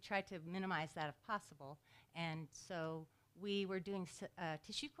we tried to minimize that if possible. And so we were doing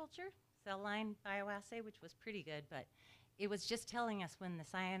tissue culture, cell line bioassay, which was pretty good, but it was just telling us when the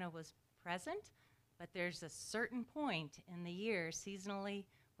cyano was present, but there's a certain point in the year, seasonally,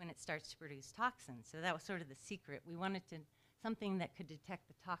 when it starts to produce toxins. So that was sort of the secret. We wanted something that could detect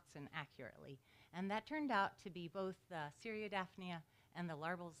the toxin accurately. And that turned out to be both the Cereodaphnia and the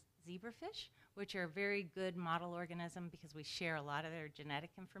larval zebrafish, which are a very good model organism because we share a lot of their genetic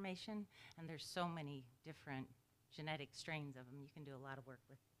information, and there's so many different genetic strains of them, you can do a lot of work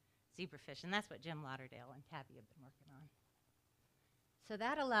with zebrafish, and that's what Jim Lauderdale and Tabby have been working on. So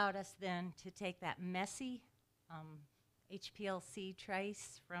that allowed us then to take that messy HPLC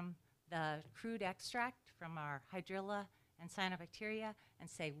trace from the crude extract from our hydrilla and cyanobacteria and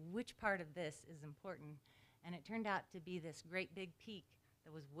say which part of this is important. And it turned out to be this great big peak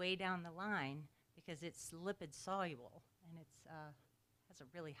that was way down the line because it's lipid soluble and it's has a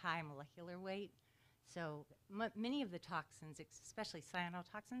really high molecular weight. So many of the toxins, especially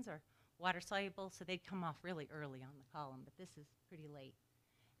cyanotoxins, are water soluble, so they'd come off really early on the column, but this is pretty late.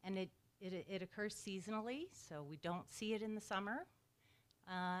 And it occurs seasonally, so we don't see it in the summer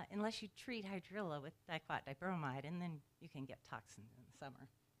unless you treat hydrilla with diquat dibromide, and then you can get toxins in the summer.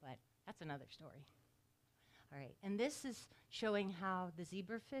 But that's another story. All right, and this is showing how the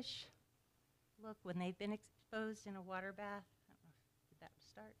zebrafish look when they've been exposed in a water bath. I don't know if did that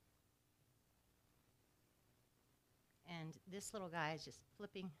start. And this little guy is just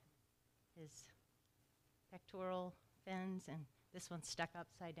flipping his pectoral fins, and this one's stuck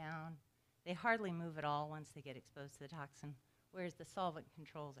upside down. They hardly move at all once they get exposed to the toxin, whereas the solvent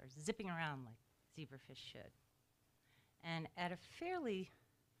controls are zipping around like zebrafish should. And at a fairly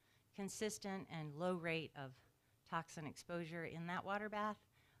consistent and low rate of toxin exposure in that water bath,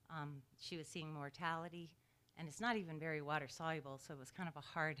 she was seeing mortality, and it's not even very water soluble, so it was kind of a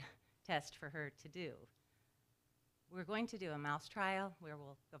hard test for her to do. We're going to do a mouse trial where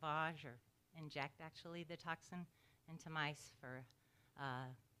we'll gavage or inject actually the toxin into mice for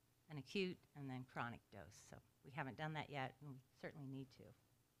an acute and then chronic dose. So we haven't done that yet, and we certainly need to.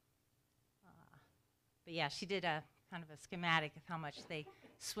 But yeah, she did a kind of a schematic of how much they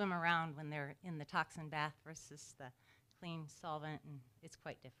swim around when they're in the toxin bath versus the clean solvent, and it's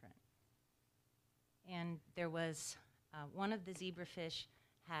quite different. And there was one of the zebrafish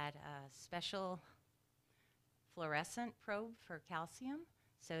had a special fluorescent probe for calcium,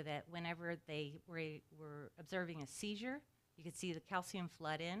 so that whenever they were observing a seizure, you could see the calcium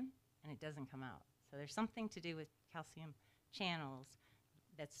flood in and it doesn't come out. So there's something to do with calcium channels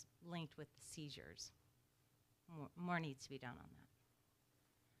that's linked with the seizures. More needs to be done on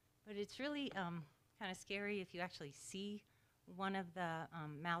that. But it's really kind of scary if you actually see one of the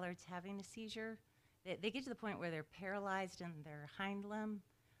mallards having a seizure. They get to the point where they're paralyzed in their hind limb,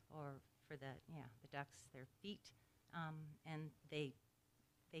 or for the ducks, their feet, and they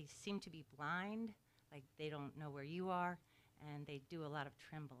seem to be blind, like they don't know where you are, and they do a lot of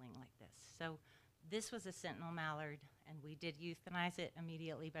trembling like this. So this was a sentinel mallard, and we did euthanize it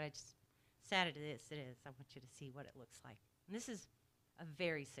immediately, but I just sad it is. I want you to see what it looks like. And this is a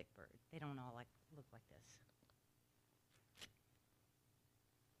very sick bird. They don't all look like this.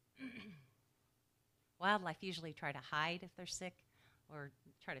 Wildlife usually try to hide if they're sick or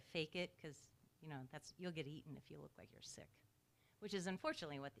try to fake it, because you'll get eaten if you look like you're sick, which is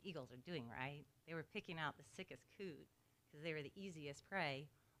unfortunately what the eagles are doing, right? They were picking out the sickest coot because they were the easiest prey,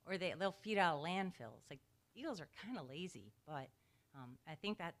 or they'll feed out of landfills. Like, eagles are kind of lazy, but I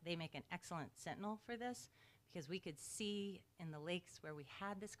think that they make an excellent sentinel for this, because we could see in the lakes where we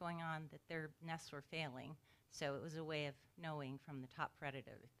had this going on that their nests were failing. So it was a way of knowing from the top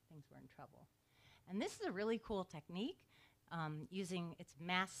predator if things were in trouble. And this is a really cool technique using its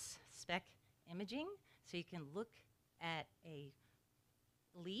mass spec imaging. So you can look at a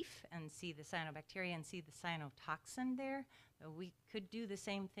leaf and see the cyanobacteria and see the cyanotoxin there. We could do the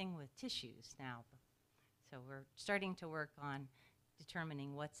same thing with tissues now. So we're starting to work on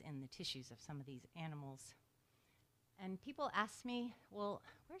determining what's in the tissues of some of these animals. And people ask me, well,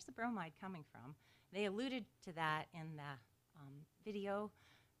 where's the bromide coming from? They alluded to that in the video.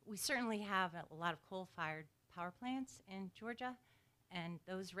 We certainly have a lot of coal-fired power plants in Georgia, and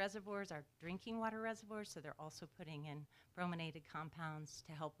those reservoirs are drinking water reservoirs, so they're also putting in brominated compounds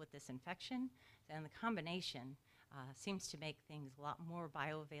to help with this infection. And the combination seems to make things a lot more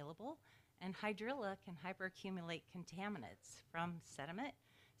bioavailable. And hydrilla can hyperaccumulate contaminants from sediment.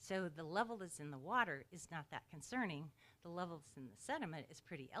 So the level that's in the water is not that concerning. The level that's in the sediment is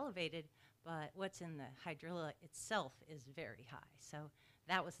pretty elevated, but what's in the hydrilla itself is very high. So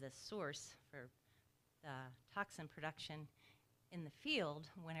that was the source for the toxin production in the field.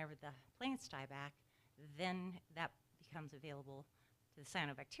 Whenever the plants die back, then that becomes available to the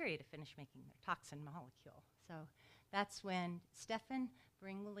cyanobacteria to finish making their toxin molecule. So that's when Stefan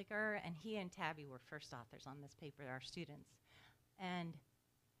Bringliger, and he and Tabby were first authors on this paper, our students, and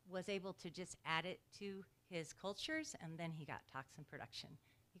was able to just add it to his cultures, and then he got toxin production.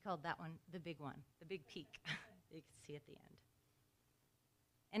 He called that one, the big peak, you can see at the end.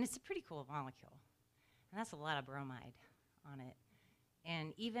 And it's a pretty cool molecule, and that's a lot of bromide on it.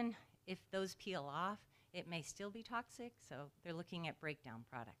 And even if those peel off, it may still be toxic, so they're looking at breakdown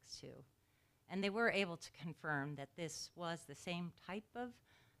products too. And they were able to confirm that this was the same type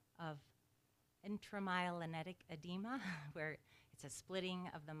of intramyelinetic edema, where it's a splitting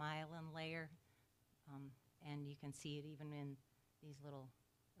of the myelin layer, and you can see it even in these little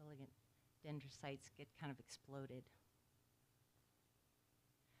elegant dendrocytes get kind of exploded.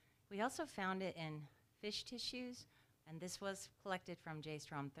 We also found it in fish tissues, and this was collected from J.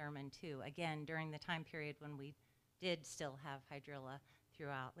 Strom Thurmond too, again, during the time period when we did still have hydrilla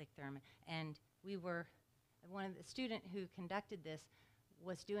throughout Lake Thurmond. And we were, one of the student who conducted this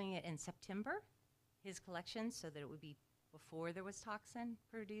was doing it in September, his collections, so that it would be before there was toxin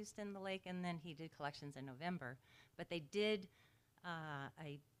produced in the lake, and then he did collections in November. But they did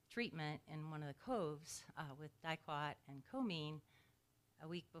a treatment in one of the coves with diquat and comine a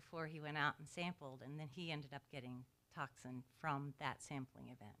week before he went out and sampled, and then he ended up getting toxin from that sampling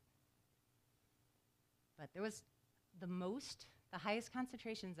event. But there was the highest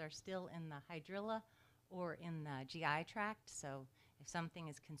concentrations are still in the hydrilla or in the GI tract, so if something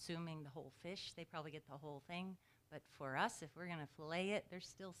is consuming the whole fish, they probably get the whole thing. But for us, if we're going to fillet it, there's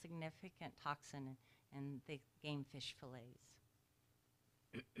still significant toxin in the game fish fillets.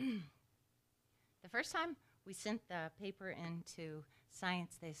 The first time we sent the paper into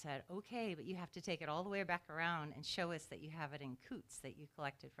Science, they said, okay, but you have to take it all the way back around and show us that you have it in coots that you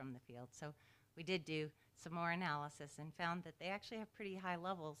collected from the field. So we did do some more analysis and found that they actually have pretty high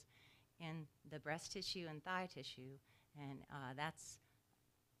levels in the breast tissue and thigh tissue, and that's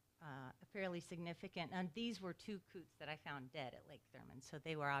fairly significant. And these were 2 coots that I found dead at Lake Thurmond, so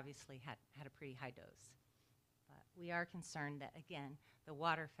they were obviously had a pretty high dose. But we are concerned that, again, the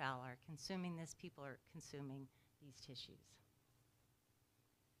waterfowl are consuming this, people are consuming these tissues.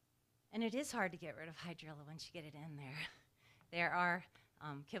 And it is hard to get rid of hydrilla once you get it in there. There are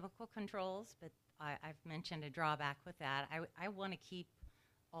chemical controls, but I've mentioned a drawback with that. I want to keep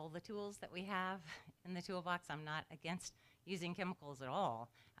all the tools that we have in the toolbox. I'm not against using chemicals at all.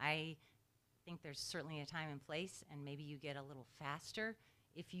 I think there's certainly a time and place, and maybe you get a little faster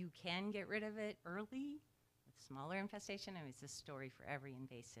if you can get rid of it early with smaller infestation. I mean, it's a story for every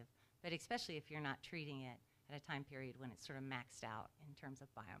invasive, but especially if you're not treating it at a time period when it's sort of maxed out in terms of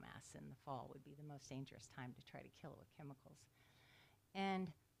biomass, in the fall would be the most dangerous time to try to kill it with chemicals.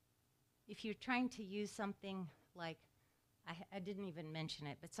 And if you're trying to use something like, I didn't even mention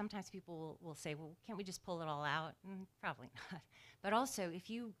it, but sometimes people will say, well, can't we just pull it all out? Probably not. But also, if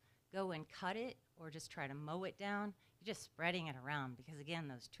you go and cut it or just try to mow it down, you're just spreading it around, because again,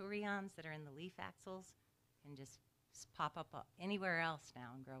 those turions that are in the leaf axils can just pop up anywhere else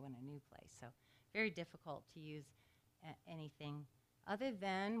now and grow in a new place. So very difficult to use anything other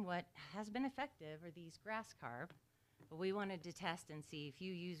than what has been effective are these grass carp. But we wanted to test and see if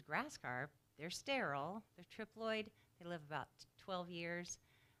you use grass carp, they're sterile, they're triploid, they live about 12 years,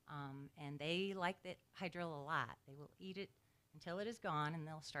 and they like the hydrilla a lot. They will eat it until it is gone, and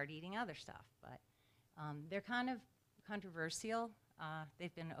they'll start eating other stuff. But they're kind of controversial.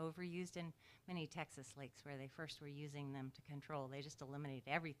 They've been overused in many Texas lakes where they first were using them to control. They just eliminated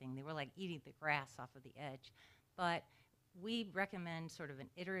everything. They were like eating the grass off of the edge. But we recommend sort of an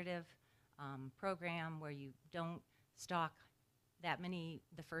iterative program where you don't stock that many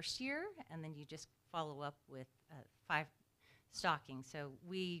the first year, and then you just follow up with 5 stockings. So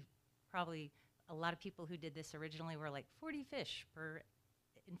we probably, a lot of people who did this originally were like 40 fish per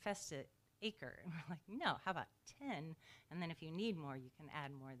infested acre. And we're like, no, how about 10? And then if you need more, you can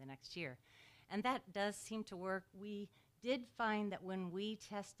add more the next year. And that does seem to work. We did find that when we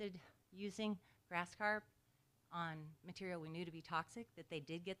tested using grass carp on material we knew to be toxic, that they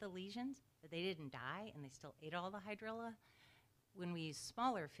did get the lesions, but they didn't die, and they still ate all the hydrilla. When we use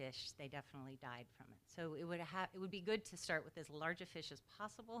smaller fish, they definitely died from it. So it would be good to start with as large a fish as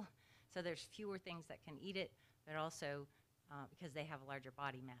possible, so there's fewer things that can eat it, but also because they have a larger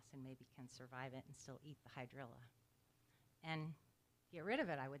body mass and maybe can survive it and still eat the hydrilla. And get rid of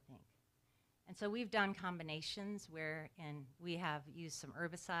it, I would think. And so we've done combinations wherein we have used some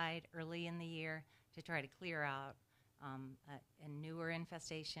herbicide early in the year to try to clear out a newer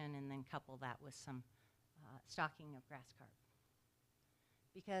infestation, and then couple that with some stocking of grass carp.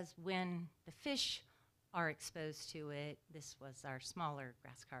 Because when the fish are exposed to it, this was our smaller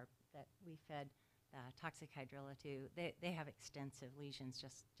grass carp that we fed toxic hydrilla to, they have extensive lesions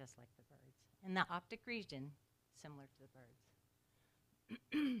just like the birds. In the optic region, similar to the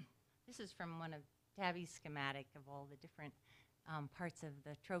birds. This is from one of Tabby's schematic of all the different parts of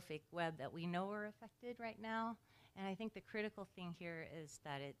the trophic web that we know are affected right now. And I think the critical thing here is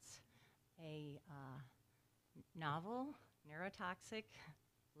that it's a novel, neurotoxic,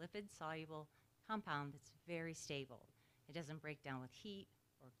 lipid-soluble compound that's very stable. It doesn't break down with heat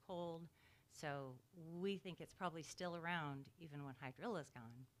or cold, so we think it's probably still around even when hydrilla's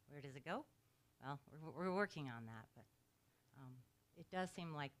gone. Where does it go? Well, we're working on that, but it does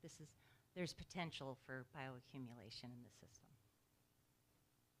seem like there's potential for bioaccumulation in the system.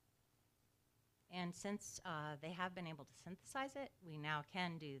 And since they have been able to synthesize it, we now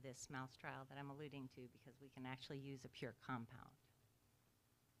can do this mouse trial that I'm alluding to because we can actually use a pure compound.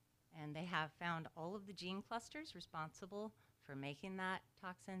 And they have found all of the gene clusters responsible for making that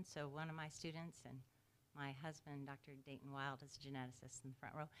toxin. So one of my students and my husband, Dr. Dayton Wilde, is a geneticist in the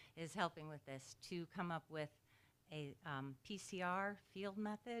front row, is helping with this to come up with a PCR field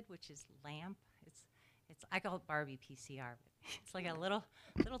method, which is LAMP. I call it Barbie PCR, but it's like a little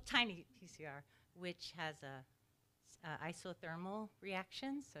tiny PCR, which has a isothermal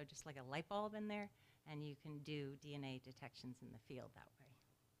reaction, so just like a light bulb in there, and you can do DNA detections in the field that way.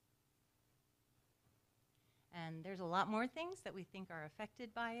 And there's a lot more things that we think are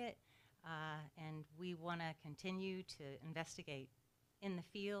affected by it, and we want to continue to investigate in the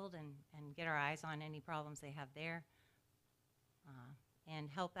field and get our eyes on any problems they have there, and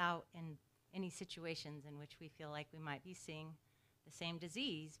help out in any situations in which we feel like we might be seeing the same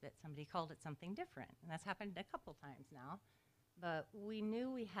disease, but somebody called it something different. And that's happened a couple times now. But we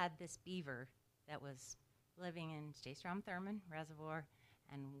knew we had this beaver that was living in Stay-Strom-Thurman Reservoir,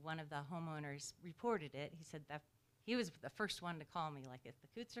 and one of the homeowners reported it. He said that he was the first one to call me. Like, if the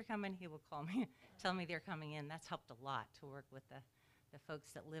coots are coming, he will call me, tell me they're coming in. That's helped a lot to work with the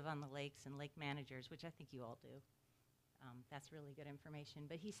folks that live on the lakes and lake managers, which I think you all do. That's really good information.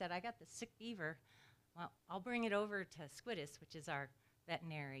 But he said, I got this sick beaver. Well, I'll bring it over to Squidus, which is our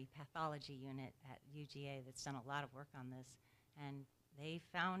veterinary pathology unit at UGA that's done a lot of work on this. And they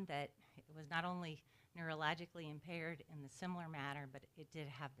found that it was not only neurologically impaired in the similar manner, but it did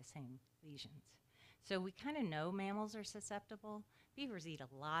have the same lesions. So we kind of know mammals are susceptible. Beavers eat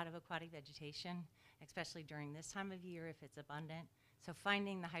a lot of aquatic vegetation, especially during this time of year if it's abundant. So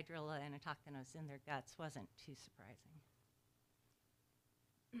finding the hydrilla and autochthonous in their guts wasn't too surprising.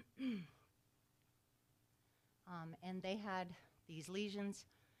 And they had these lesions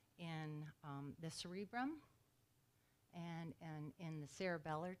in the cerebrum and in the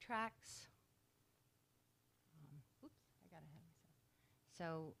cerebellar tracts. Oops, I got ahead of myself.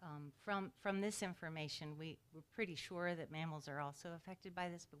 So from this information, we're pretty sure that mammals are also affected by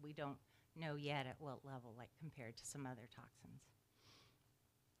this, but we don't know yet at what level, like compared to some other toxins.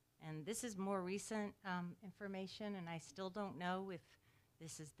 And this is more recent information, and I still don't know if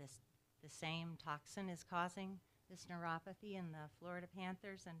this is the same toxin is causing this neuropathy in the Florida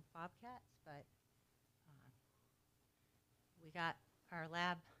panthers and bobcats, but we got our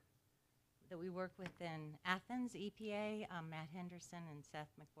lab that we work with in Athens, EPA, Matt Henderson and Seth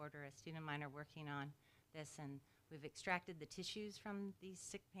McWhorter, a student of mine, are working on this, and we've extracted the tissues from these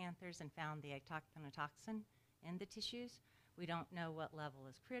sick panthers and found the autochtonotoxin in the tissues. We don't know what level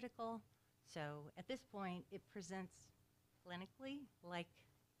is critical, so at this point it presents clinically like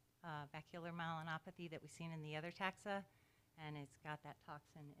vacuolar myelinopathy that we've seen in the other taxa, and it's got that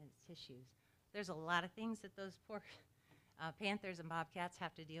toxin in its tissues. There's a lot of things that those poor panthers and bobcats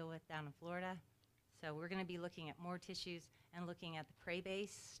have to deal with down in Florida, so we're going to be looking at more tissues and looking at the prey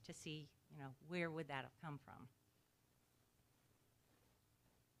base to see, where would that have come from.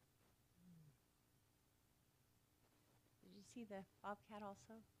 Did you see the bobcat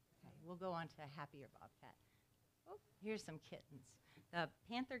also? Okay, we'll go on to a happier bobcat. Oh, here's some kittens. The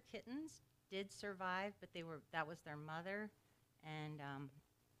panther kittens did survive, but that was their mother, and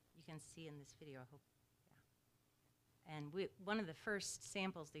you can see in this video, I hope, yeah. And one of the first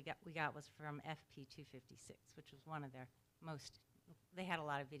samples we got was from FP256, which was one of their they had a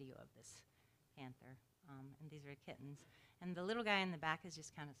lot of video of this panther, and these are kittens. And the little guy in the back is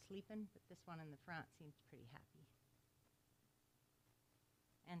just kind of sleeping, but this one in the front seems pretty happy.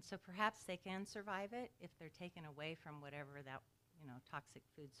 And so perhaps they can survive it if they're taken away from whatever that toxic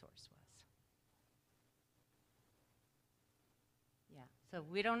food source was. Yeah, so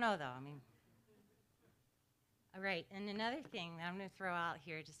we don't know though. All right, and another thing that I'm going to throw out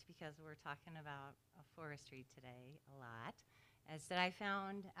here, just because we're talking about forestry today a lot, is that I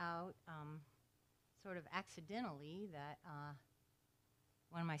found out sort of accidentally that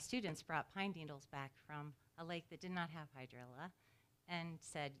one of my students brought pine needles back from a lake that did not have hydrilla, and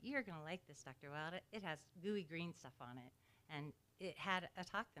said, "You're going to like this, Dr. Wilde. It has gooey green stuff on it." And it had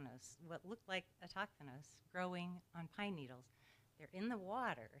autochthonous, what looked like autochthonous, growing on pine needles. They're in the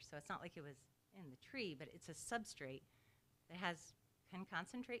water, so it's not like it was in the tree, but it's a substrate that can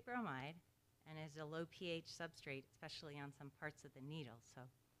concentrate bromide and is a low pH substrate, especially on some parts of the needle. So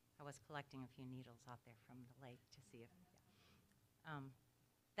I was collecting a few needles out there from the lake to see if,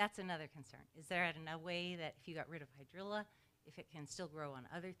 that's another concern. Is there a way that if you got rid of hydrilla, if it can still grow on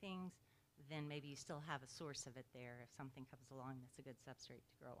other things, then maybe you still have a source of it there if something comes along that's a good substrate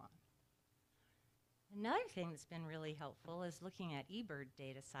to grow on. Another thing that's been really helpful is looking at eBird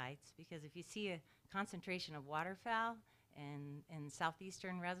data sites, because if you see a concentration of waterfowl in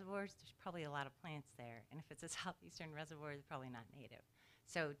southeastern reservoirs, there's probably a lot of plants there. And if it's a southeastern reservoir, they're probably not native.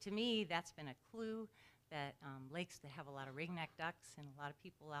 So to me, that's been a clue that lakes that have a lot of ringneck ducks and a lot of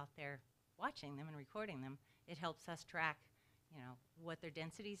people out there watching them and recording them, it helps us track, what their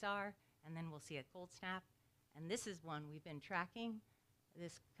densities are, and then we'll see a cold snap. And this is one we've been tracking,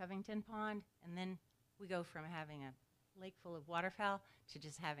 this Covington Pond, and then we go from having a lake full of waterfowl to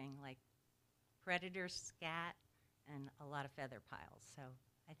just having like predators, scat, and a lot of feather piles. So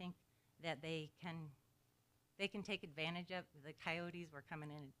I think that they can take advantage of the coyotes were coming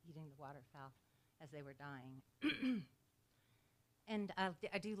in and eating the waterfowl as they were dying. And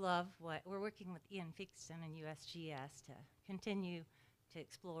I do love what we're working with Ian Fixton and USGS to continue to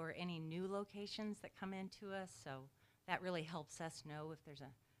explore any new locations that come into us. So that really helps us know if there's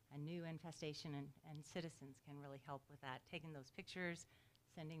a new infestation, and citizens can really help with that, taking those pictures,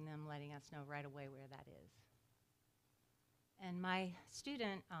 sending them, letting us know right away where that is. And my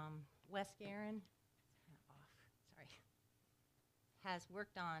student, Wes Guerin, has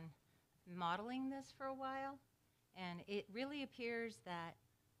worked on modeling this for a while, and it really appears that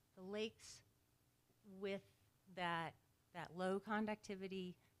the lakes with that low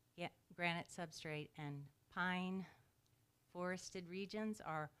conductivity granite substrate and pine forested regions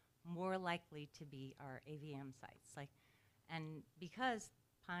are more likely to be our AVM sites. And because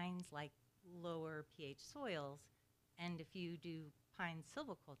pines like lower pH soils, and if you do pine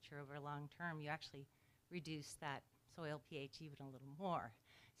silviculture over long term, you actually reduce that soil pH even a little more.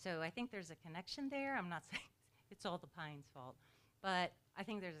 So I think there's a connection there. I'm not saying it's all the pine's fault, but I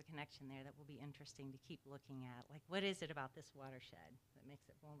think there's a connection there that will be interesting to keep looking at. Like, what is it about this watershed that makes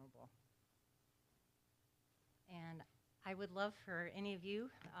it vulnerable? And I would love for any of you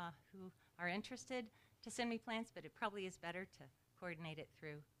who are interested to send me plants, but it probably is better to coordinate it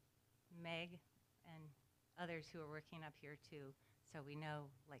through Meg and others who are working up here too, so we know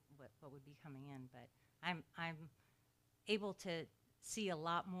like what would be coming in. But I'm able to see a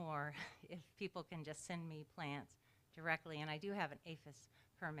lot more if people can just send me plants directly, and I do have an APHIS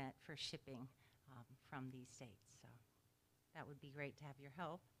permit for shipping from these states, so that would be great to have your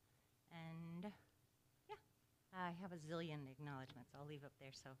help. And I have a zillion acknowledgments I'll leave up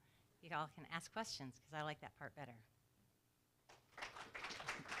there so you all can ask questions, because I like that part better.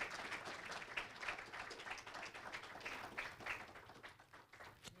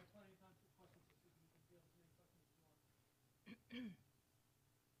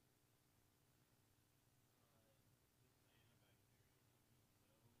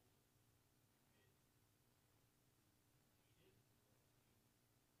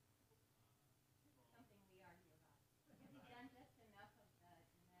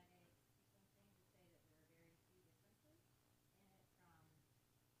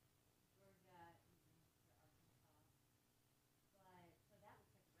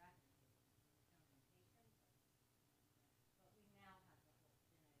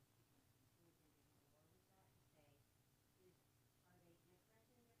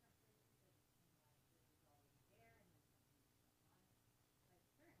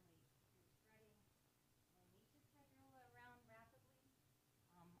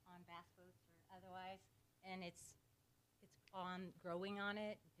 Bass boats or otherwise, and it's on growing on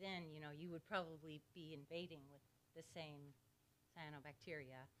it, then you would probably be invading with the same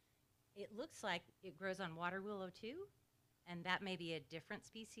cyanobacteria. It looks like it grows on water willow too, and that may be a different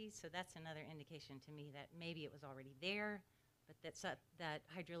species, so that's another indication to me that maybe it was already there, but that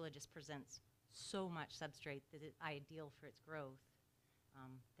hydrilla just presents so much substrate that it's ideal for its growth,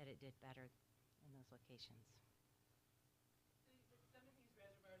 that it did better in those locations.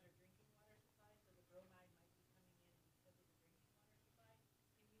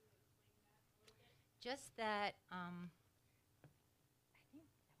 Just that, I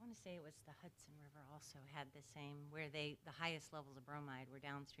want to say it was the Hudson River also had the same, where the highest levels of bromide were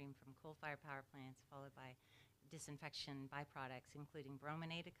downstream from coal-fired power plants, followed by disinfection byproducts, including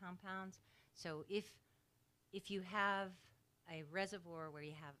brominated compounds. So if you have a reservoir where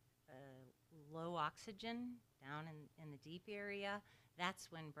you have low oxygen down in the deep area,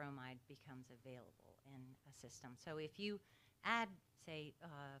 that's when bromide becomes available in a system. So if you add, say,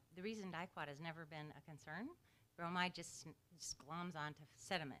 the reason diquat has never been a concern, bromide just gloms onto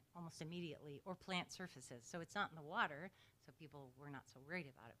sediment almost immediately, or plant surfaces. So it's not in the water, so people were not so worried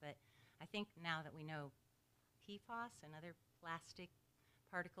about it. But I think now that we know PFAS and other plastic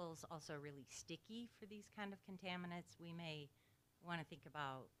particles also really sticky for these kind of contaminants, we may want to think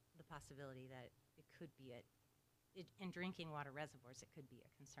about the possibility that it could be in drinking water reservoirs, it could be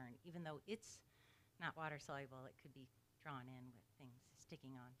a concern. Even though it's not water soluble, it could be drawn in with things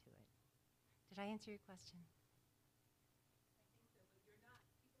sticking onto it. Did I answer your question?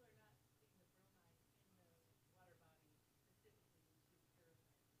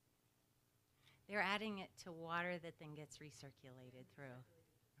 They're adding it to water that then gets recirculated through.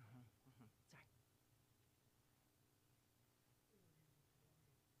 Sorry.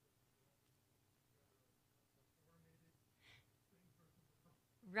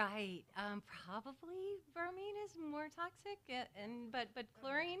 Right. Probably bromine is more toxic, but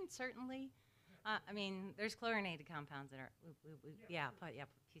chlorine certainly. I mean, there's chlorinated compounds that are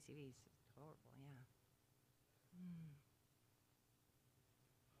PCBs. Horrible. Yeah. Mm.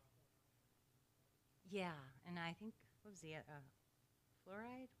 Yeah, and I think, what was the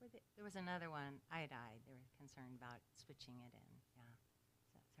fluoride? There was another one, iodide. They were concerned about switching it in. Yeah.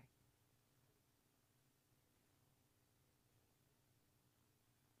 So, sorry.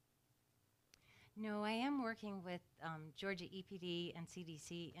 No, I am working with Georgia EPD and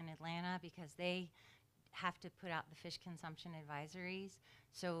CDC in Atlanta because they have to put out the fish consumption advisories.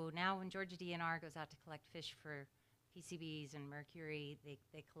 So now when Georgia DNR goes out to collect fish for PCBs and mercury,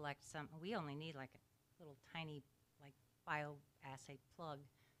 they collect some. We only need like a little tiny like bioassay plug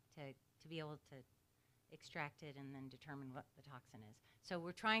to be able to extract it and then determine what the toxin is. So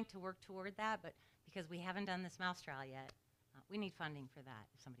we're trying to work toward that, but because we haven't done this mouse trial yet, we need funding for that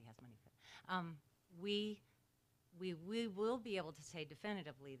if somebody has money for it. We will be able to say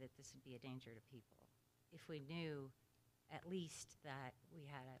definitively that this would be a danger to people if we knew at least that we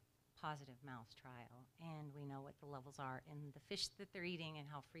had a positive mouse trial and we know what the levels are in the fish that they're eating and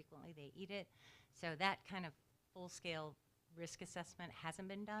how frequently they eat it. So that kind of full-scale risk assessment hasn't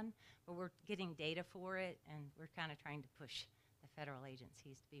been done, but we're getting data for it, and we're kind of trying to push the federal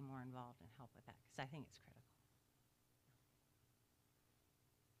agencies to be more involved and help with that because I think it's critical.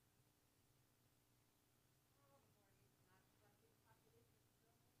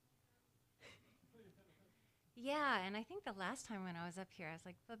 Yeah, and I think the last time when I was up here, I was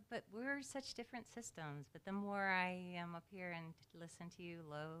like, but we're such different systems. But the more I am up here and listen to you,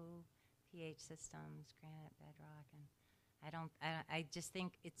 low pH systems, granite, bedrock, and I just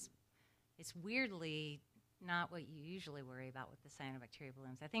think it's weirdly not what you usually worry about with the cyanobacteria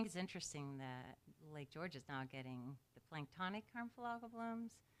blooms. I think it's interesting that Lake George is now getting the planktonic harmful algal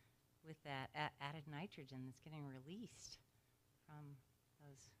blooms with that added nitrogen that's getting released from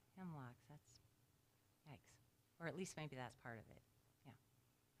those hemlocks. That's yikes. Or at least maybe that's part of it. Yeah.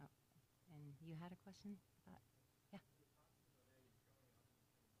 Oh. And you had a question about? Yeah.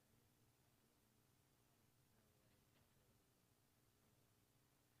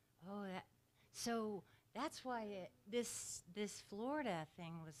 Oh, so that's why this Florida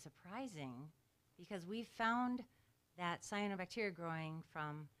thing was surprising, because we found that cyanobacteria growing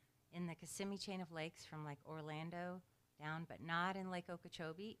in the Kissimmee chain of lakes from like Orlando down, but not in Lake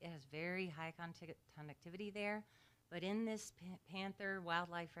Okeechobee. It has very high conductivity there. But in this Panther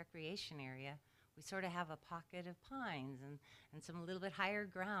wildlife recreation area, we sort of have a pocket of pines and some a little bit higher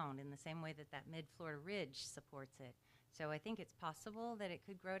ground in the same way that mid-Florida ridge supports it. So I think it's possible that it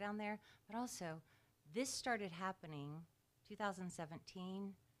could grow down there. But also, this started happening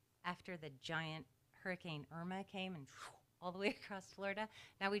 2017 after the giant Hurricane Irma came and all the way across Florida.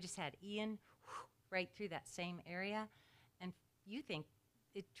 Now we just had Ian right through that same area. And you think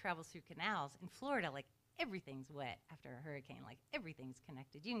it travels through canals. In Florida, like, everything's wet after a hurricane. Like, everything's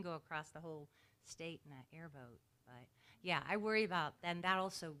connected. You can go across the whole state in that airboat. But, yeah, I worry about that. And that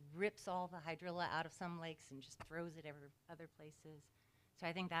also rips all the hydrilla out of some lakes and just throws it other places. So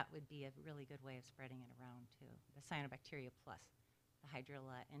I think that would be a really good way of spreading it around, too, the cyanobacteria plus the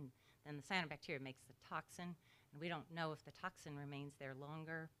hydrilla. And then the cyanobacteria makes the toxin. And we don't know if the toxin remains there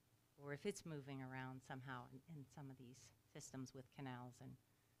longer or if it's moving around somehow in some of these systems with canals and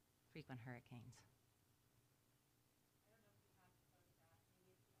frequent hurricanes.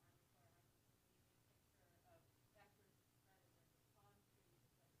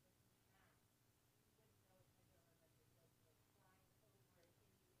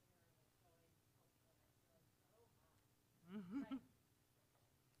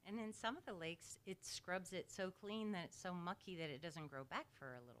 And in some of the lakes, it scrubs it so clean that it's so mucky that it doesn't grow back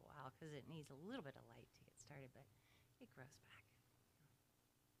for a little while because it needs a little bit of light to get started, but it grows back.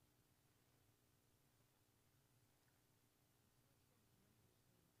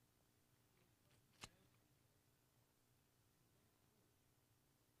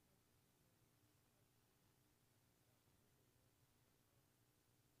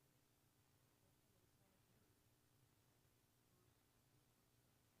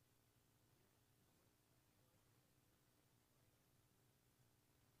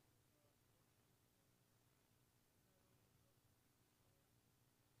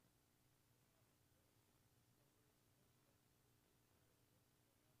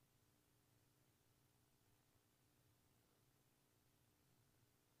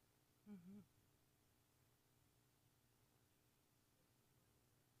 Mhm.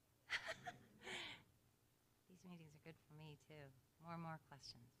 These meetings are good for me too. More and more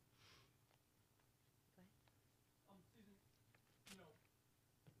questions. Go ahead. Susan, you know,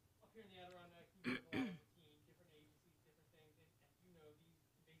 up here in the Adirondack, you work a lot as a team, different agencies, different things, and you know these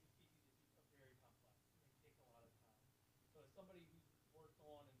invasive species issues are very complex and they take a lot of time. So as somebody who's worked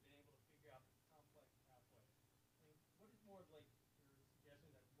on and been able to figure out this complex pathway, I mean, what is more of like your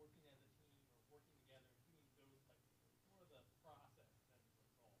suggestion that working as a team or working together and doing those types of things, more of the process than the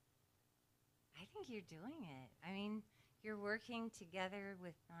result? I think you're doing it. I mean, you're working together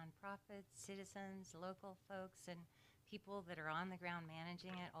with nonprofits, citizens, local folks, and people that are on the ground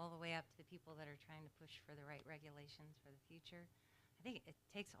managing it, all the way up to the people that are trying to push for the right regulations for the future. I think it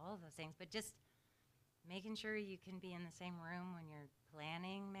takes all of those things, but just making sure you can be in the same room when you're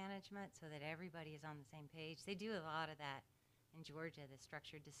planning management so that everybody is on the same page. They do a lot of that in Georgia, the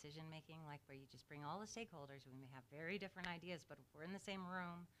structured decision making, like where you just bring all the stakeholders. We may have very different ideas, but if we're in the same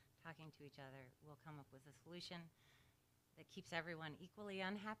room talking to each other, we'll come up with a solution that keeps everyone equally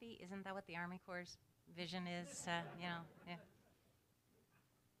unhappy. Isn't that what the Army Corps' vision is? You know, yeah.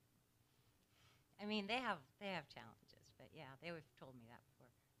 I mean, they have challenges, but yeah, they have told me that before.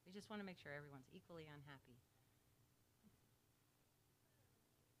 We just want to make sure everyone's equally unhappy.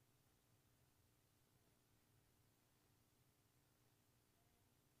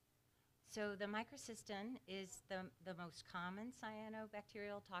 So the microcystin is the most common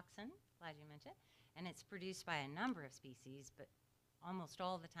cyanobacterial toxin, glad you mentioned, and it's produced by a number of species, but almost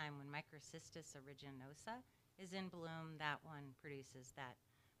all the time when Microcystis aeruginosa is in bloom, that one produces that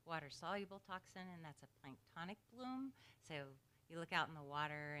water-soluble toxin, and that's a planktonic bloom. So you look out in the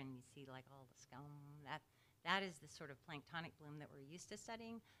water and you see like all the scum. That is the sort of planktonic bloom that we're used to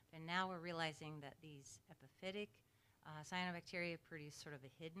studying, but now we're realizing that these epiphytic cyanobacteria produce sort of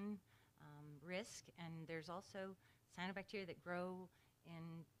a hidden risk, and there's also cyanobacteria that grow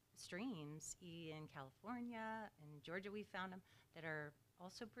in streams in California and Georgia. We found them that are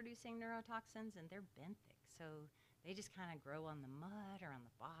also producing neurotoxins, and they're benthic, so they just kind of grow on the mud or on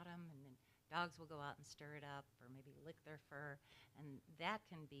the bottom, and then dogs will go out and stir it up or maybe lick their fur, and that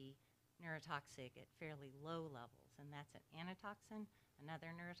can be neurotoxic at fairly low levels, and that's an anatoxin, another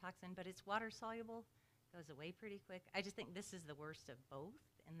neurotoxin, but it's water soluble, goes away pretty quick. I just think this is the worst of both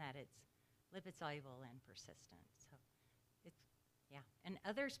in that it's lipid soluble and persistent. So it's, yeah. And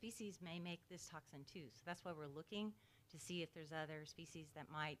other species may make this toxin too. So that's why we're looking to see if there's other species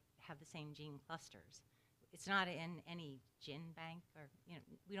that might have the same gene clusters. It's not in any gene bank, or, you know,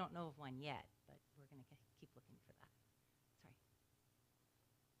 we don't know of one yet, but we're going to keep looking for that. Sorry.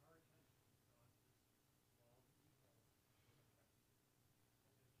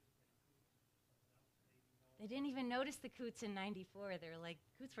 They didn't even notice the coots in '94. They were like,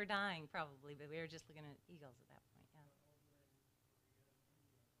 coots were dying probably, but we were just looking at eagles at that point, yeah.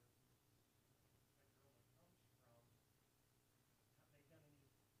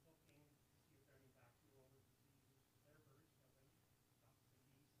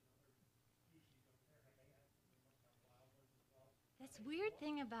 That's weird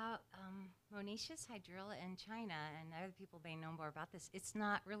thing about monoecious hydrilla in China, and other people may know more about this. It's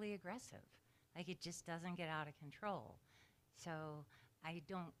not really aggressive. Like, it just doesn't get out of control. So I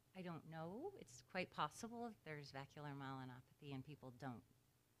don't know. It's quite possible if there's vascular myelopathy and people don't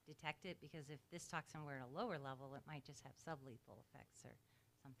detect it, because if this toxin were at a lower level, it might just have sublethal effects or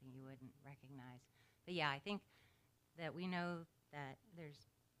something you wouldn't recognize. But yeah, I think that we know that there's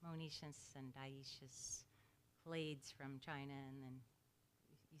monoecious and dioecious clades from China, and then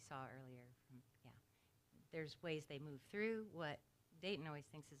you saw earlier from, yeah, there's ways they move through. What Dayton always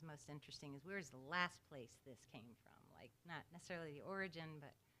thinks is most interesting is, where's the last place this came from? Like, not necessarily the origin,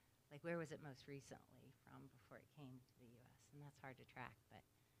 but like, where was it most recently from before it came to the U.S.? And that's hard to track, but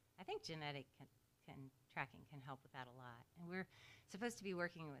I think genetic tracking can help with that a lot. And we're supposed to be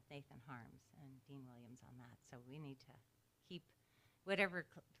working with Nathan Harms and Dean Williams on that, so we need to keep whatever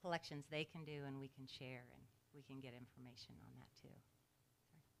collections they can do, and we can share, and we can get information on that too.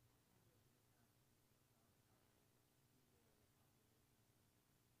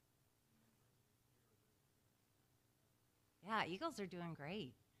 Yeah, eagles are doing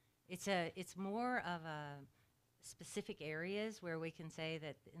great. It's more of a specific areas where we can say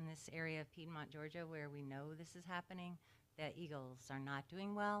that in this area of Piedmont, Georgia, where we know this is happening, that eagles are not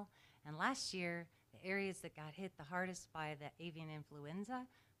doing well. And last year, the areas that got hit the hardest by the avian influenza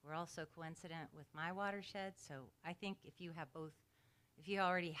were also coincident with my watershed. So I think if you have both, if you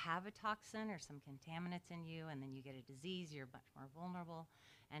already have a toxin or some contaminants in you and then you get a disease, you're much more vulnerable.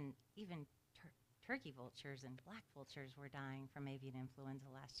 And even turkey vultures and black vultures were dying from avian influenza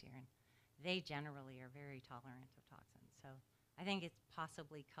last year. And they generally are very tolerant of toxins. So I think it's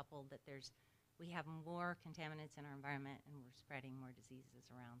possibly coupled that we have more contaminants in our environment and we're spreading more diseases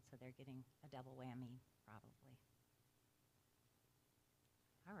around, so they're getting a double whammy probably.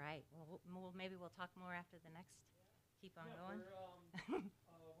 All right, well, maybe we'll talk more after the next. Keep on going. We're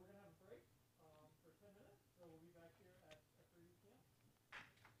going to have a break for 10 minutes, so we'll be back here at 3 p.m.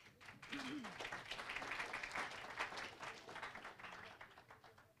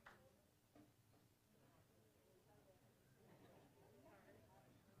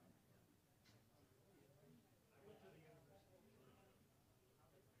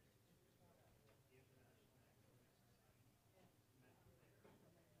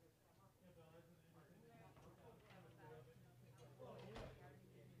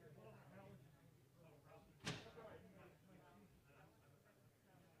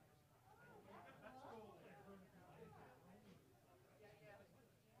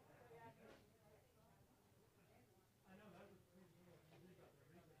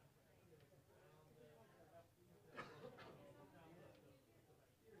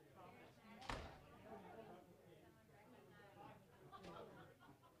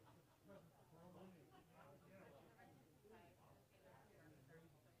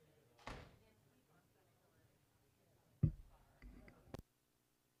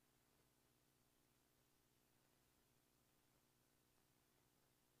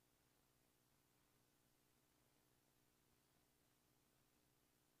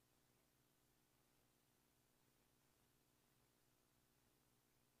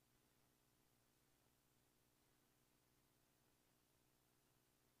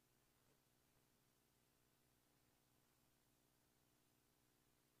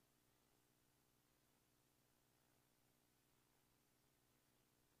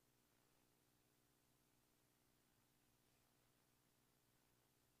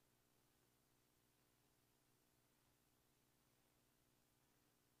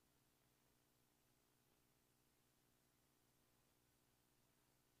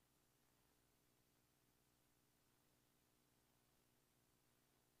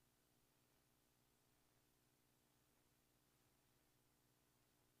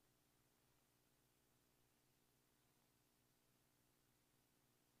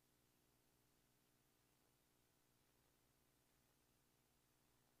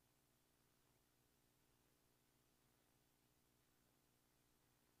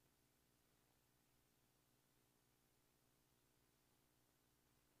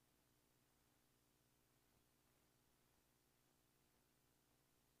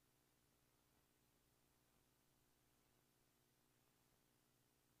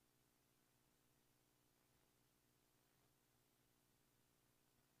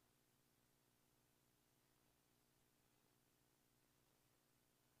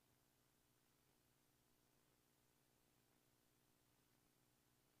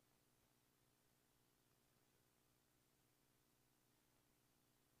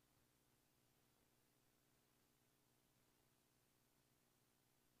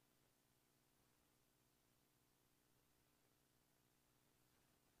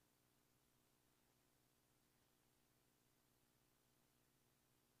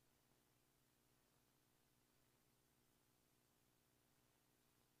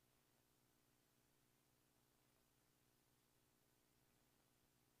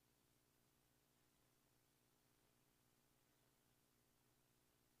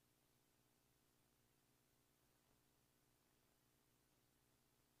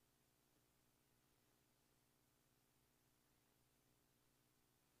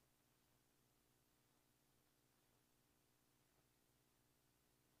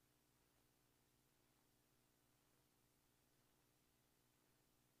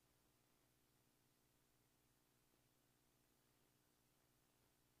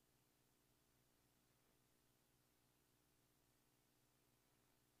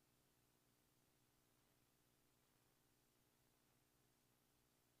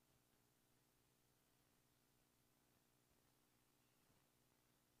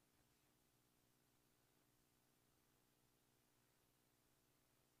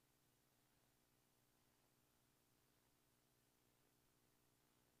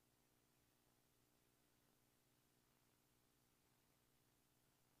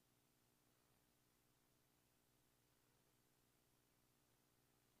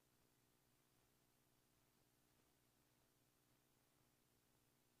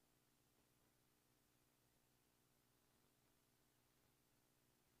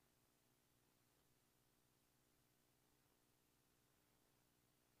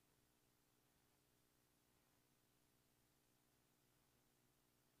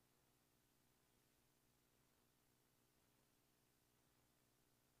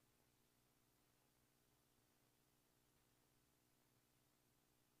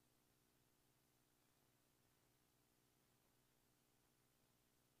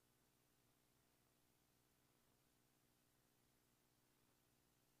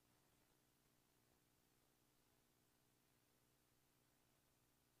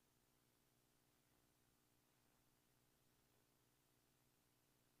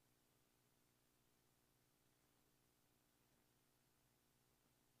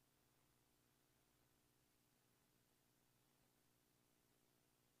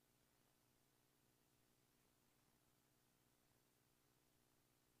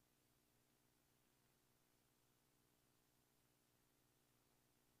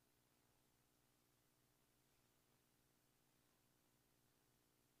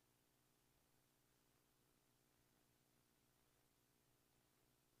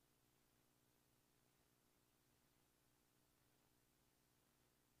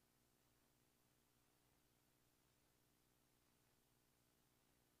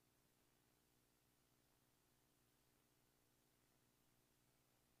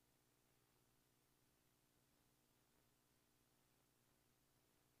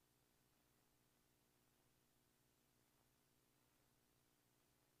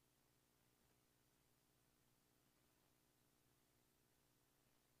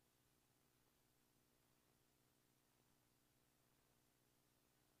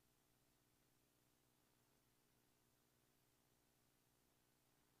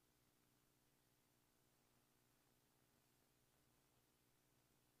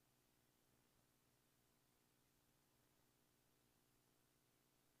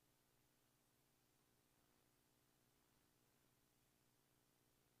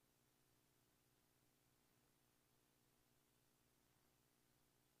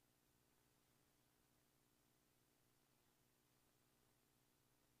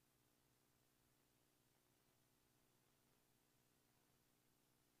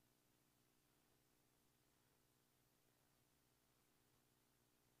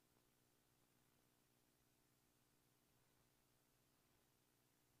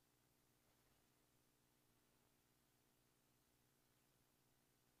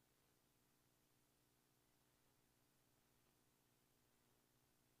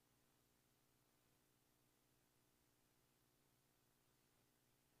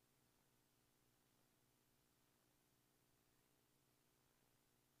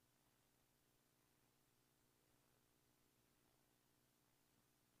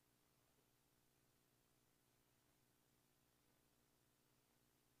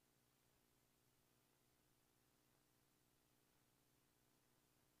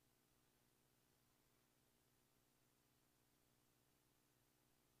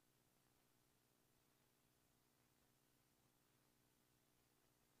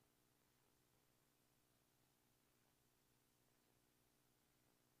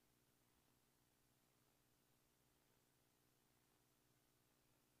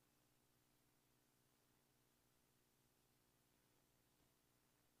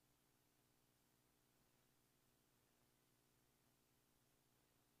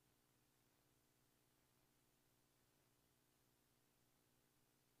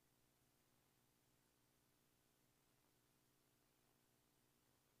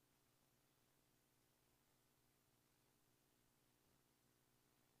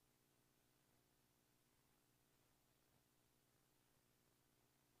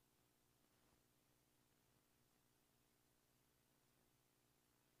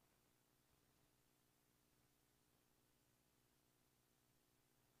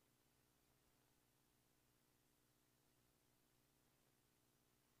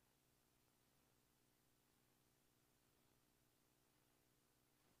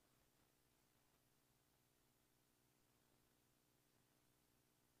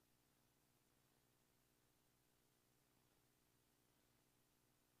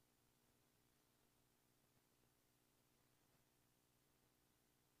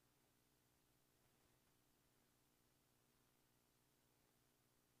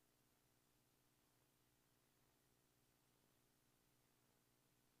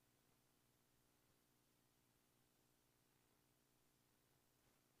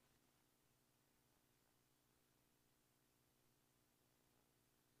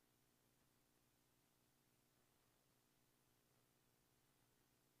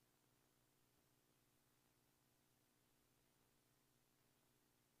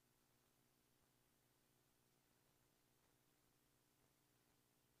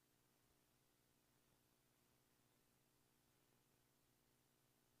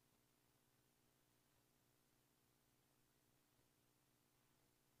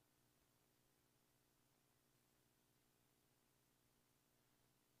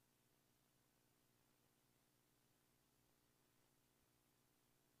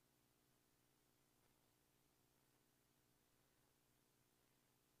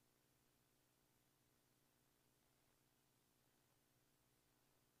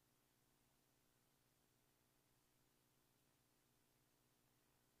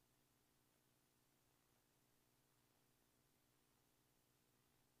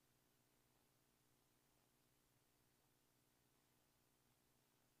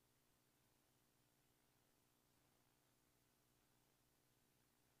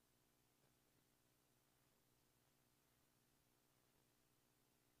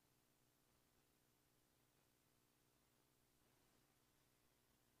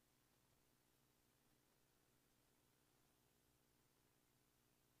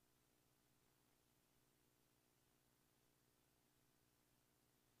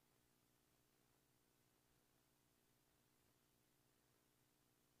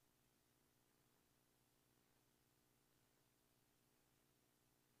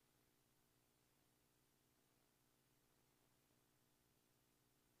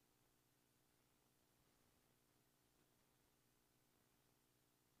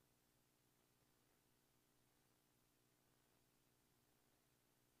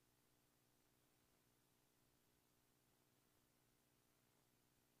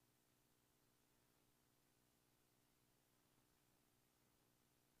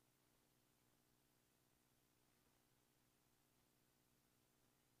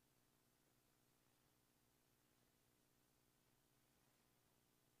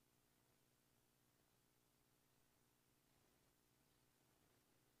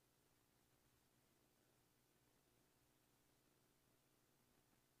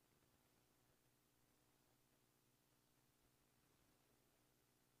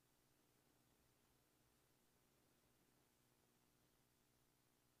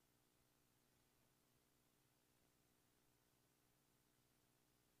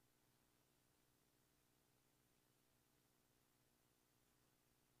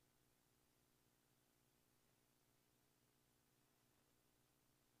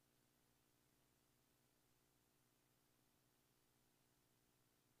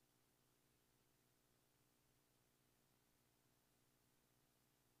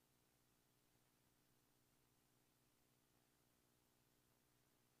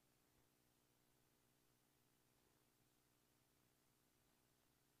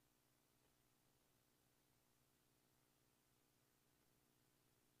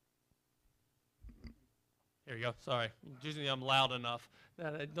 There you go. Sorry. Usually I'm loud enough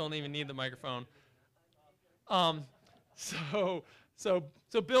that I don't even need the microphone. So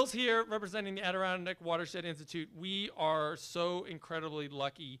Bill's here representing the Adirondack Watershed Institute. We are so incredibly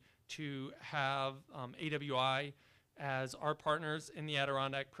lucky to have AWI as our partners in the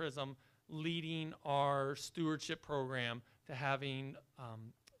Adirondack PRISM, leading our stewardship program to having,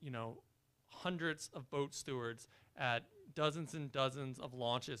 hundreds of boat stewards at dozens and dozens of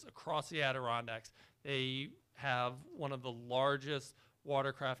launches across the Adirondacks. They have one of the largest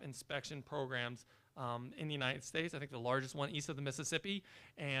watercraft inspection programs in the United States. I think the largest one east of the Mississippi.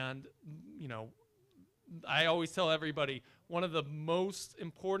 And, I always tell everybody, one of the most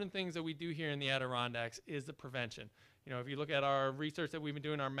important things that we do here in the Adirondacks is the prevention. If you look at our research that we've been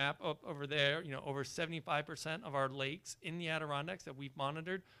doing, our map up over there, over 75% of our lakes in the Adirondacks that we've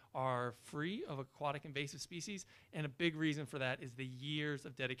monitored are free of aquatic invasive species. And a big reason for that is the years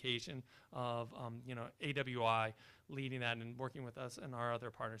of dedication of, AWI leading that and working with us and our other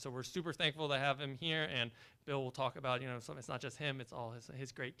partners. So we're super thankful to have him here. And Bill will talk about, so it's not just him, it's all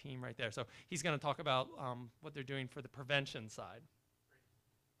his great team right there. So he's going to talk about what they're doing for the prevention side.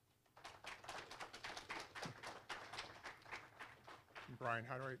 Brian,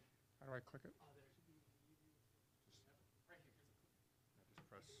 how do I click it? Just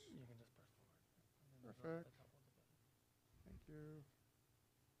press. You can just press forward. Perfect. Thank you.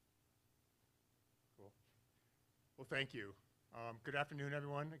 Cool. Well, thank you. Good afternoon,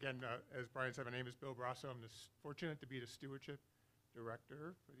 everyone. Again, as Brian said, my name is Bill Brasso. I'm fortunate to be the Stewardship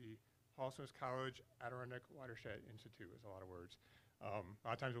Director for the Paul Smith College Adirondack Watershed Institute. Is a lot of words. A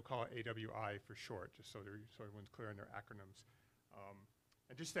lot of times we'll call it AWI for short, just so everyone's clear on their acronyms.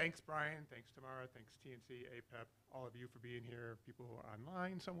 And just thanks, Brian, thanks, Tamara, thanks, TNC, APEP, all of you for being here, people who are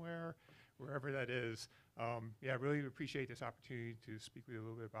online somewhere, wherever that is. Yeah, really appreciate this opportunity to speak with you a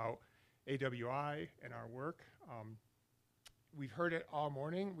little bit about AWI and our work. We've heard it all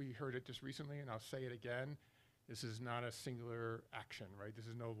morning. We heard it just recently, and I'll say it again. This is not a singular action, right? This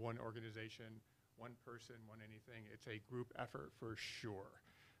is no one organization, one person, one anything. It's a group effort for sure.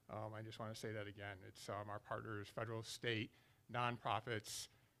 I just want to say that again. It's our partners, federal, state, nonprofits,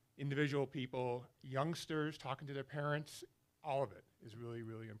 individual people, youngsters talking to their parents. All of it is really,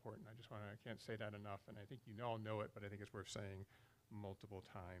 really important. I can't say that enough, and I think you all know it, but I think it's worth saying multiple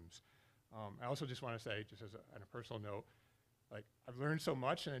times. I also just want to say, just as on a personal note, like I've learned so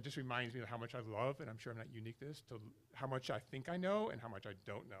much, and it just reminds me of how much I love, and I'm sure I'm not unique to this, to how much I think I know and how much I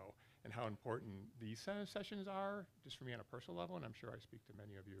don't know, and how important these sessions are, just for me on a personal level, and I'm sure I speak to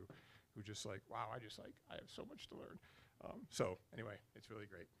many of you who just like, wow, I have so much to learn. So anyway, it's really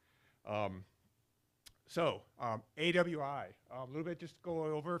great. AWI, a little bit, just go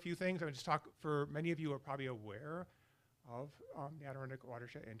over a few things. I'm going to just talk, for many of you are probably aware of the Adirondack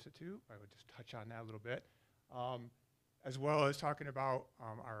Watershed Institute. I would just touch on that a little bit, as well as talking about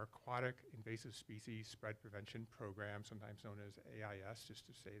our Aquatic Invasive Species Spread Prevention Program, sometimes known as AIS, just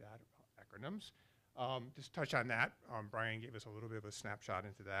to say that, acronyms. Just touch on that. Brian gave us a little bit of a snapshot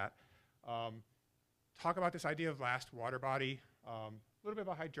into that. Talk about this idea of last water body, a little bit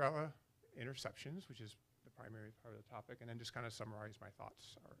about hydrilla interceptions, which is the primary part of the topic, and then just kind of summarize our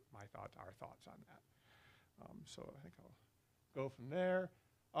thoughts on that. So I think I'll go from there.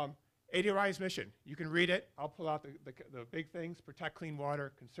 ADRI's mission, you can read it. I'll pull out the big things: protect clean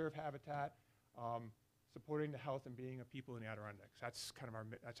water, conserve habitat, supporting the health and being of people in the Adirondacks. That's kind of our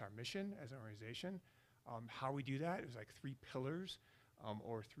mission as an organization. How we do that is like 3 pillars.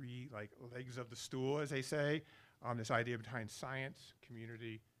 Or 3 like legs of the stool, as they say. This idea behind science,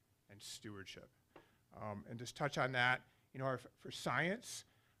 community, and stewardship. And just touch on that. For science,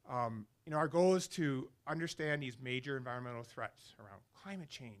 our goal is to understand these major environmental threats around climate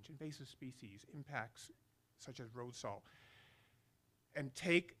change, invasive species, impacts such as road salt, and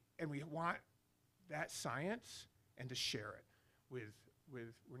we want that science and to share it with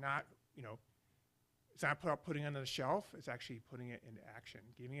we're not, it's not putting it on the shelf, it's actually putting it into action,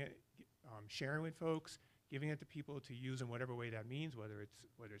 giving it, sharing with folks, giving it to people to use in whatever way that means, whether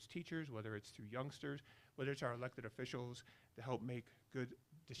it's teachers, whether it's through youngsters, whether it's our elected officials, to help make good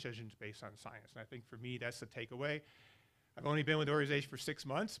decisions based on science. And I think for me, that's the takeaway. I've only been with the organization for 6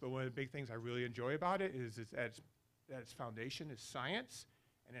 months, but one of the big things I really enjoy about it is that its foundation is science,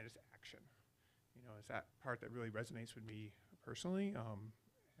 and then it's action. It's that part that really resonates with me personally,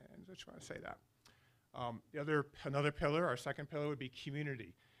 and I just want to say that. Another pillar, our second pillar, would be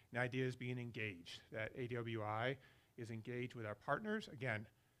community. The idea is being engaged, that AWI is engaged with our partners. Again,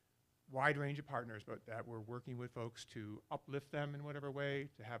 wide range of partners, but that we're working with folks to uplift them in whatever way,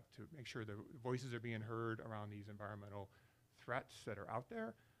 to make sure the voices are being heard around these environmental threats that are out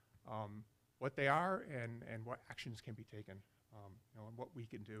there. what they are and what actions can be taken, and what we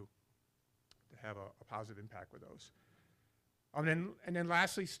can do to have a positive impact with those. And then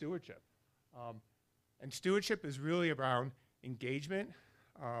lastly, stewardship. And stewardship is really around engagement,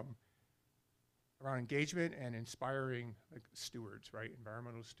 and inspiring like stewards, right?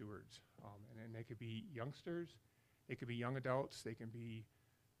 Environmental stewards. And they could be youngsters, they could be young adults, they can be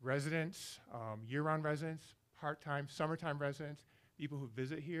residents, year-round residents, part-time, summertime residents, people who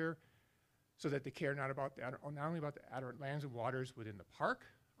visit here, so that they care not only about the lands and waters within the park,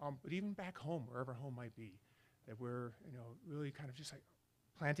 but even back home, wherever home might be. That we're, really kind of just like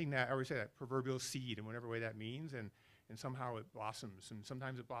planting that, I always say that proverbial seed in whatever way that means, and somehow it blossoms. And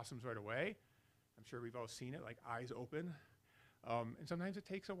sometimes it blossoms right away. I'm sure we've all seen it, like eyes open. And sometimes it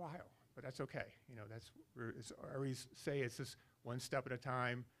takes a while, but that's okay. I always say it's just one step at a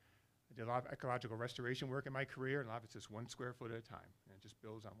time. I did a lot of ecological restoration work in my career, and a lot of it's just 1 square foot at a time. And it just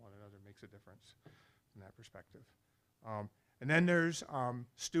builds on one another, makes a difference from that perspective. And then there's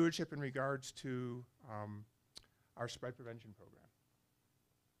stewardship in regards to our spread prevention program.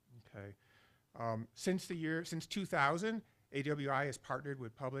 Okay. Since 2000, AWI has partnered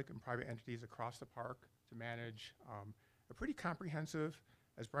with public and private entities across the park to manage a pretty comprehensive,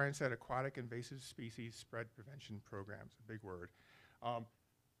 as Brian said, aquatic invasive species spread prevention program. It's a big word.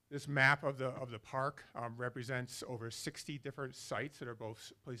 This map of the park represents over 60 different sites that are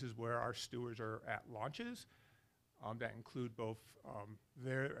both places where our stewards are at launches. That include both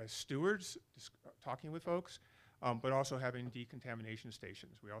there as stewards, talking with folks, but also having decontamination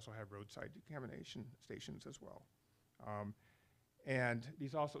stations. We also have roadside decontamination stations as well. And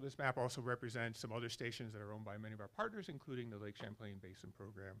this map also represents some other stations that are owned by many of our partners, including the Lake Champlain Basin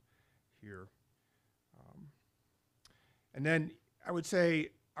Program here. And then I would say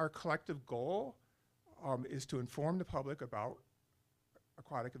our collective goal is to inform the public about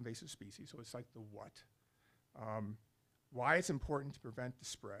aquatic invasive species. So it's like the what. Why it's important to prevent the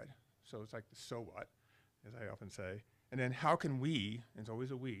spread. So it's like the so what, as I often say. And then how can we, and it's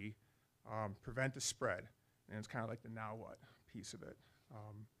always a we, prevent the spread. And it's kind of like the now what piece of it.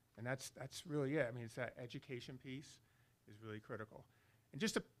 And that's really it. I mean, it's that education piece is really critical. And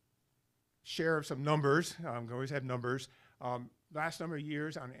just to share some numbers, we always have numbers. Last number of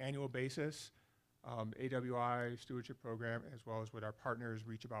years on an annual basis, AWI Stewardship Program, as well as with our partners,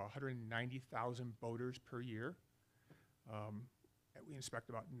 reach about 190,000 boaters per year. We inspect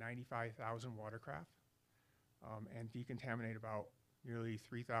about 95,000 watercraft and decontaminate about nearly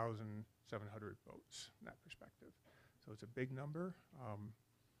 3,700 boats in that perspective. So it's a big number.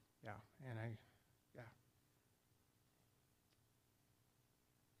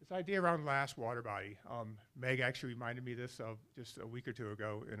 This idea around last water body, Meg actually reminded me this of just a week or two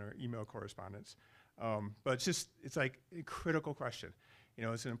ago in our email correspondence. But it's like a critical question.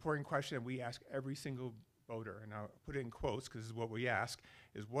 It's an important question that we ask every single boater, and I'll put it in quotes because this is what we ask,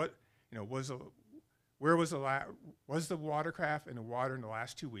 is what, was the watercraft in the water in the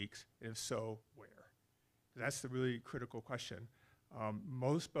last 2 weeks? And if so, where? That's the really critical question.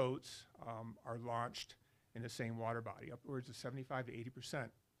 Most boats are launched in the same water body. Upwards of 75 to 80%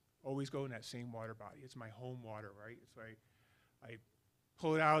 always go in that same water body. It's my home water, right? It's like I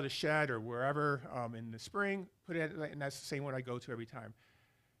pull it out of the shed or wherever in the spring, put it, and that's the same one I go to every time.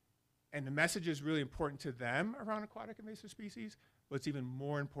 And the message is really important to them around aquatic invasive species, but it's even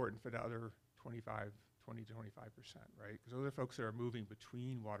more important for the other 20 to 25%, right? Because other folks that are moving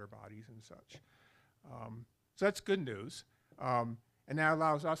between water bodies and such. So that's good news. And that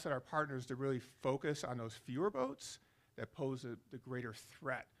allows us and our partners to really focus on those fewer boats that pose the greater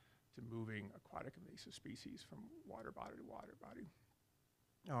threat to moving aquatic invasive species from water body to water body.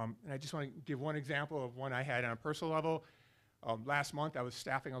 And I just want to give one example of one I had on a personal level. Last month I was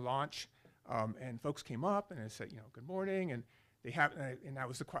staffing a launch, and folks came up and they said, good morning, and and that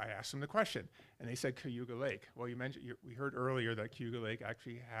was I asked them the question, and they said Cayuga Lake. Well, we heard earlier that Cayuga Lake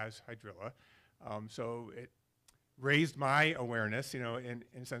actually has hydrilla, so it raised my awareness, in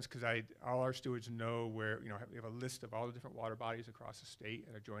a sense, because all our stewards know where, we have a list of all the different water bodies across the state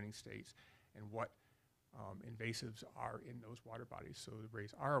and adjoining states, and what invasives are in those water bodies, so to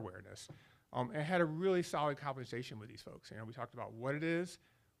raise our awareness. And I had a really solid conversation with these folks. We talked about what it is,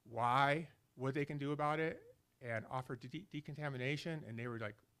 why, what they can do about it, and offered decontamination, and they were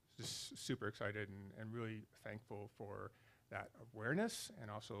like just super excited and really thankful for that awareness, and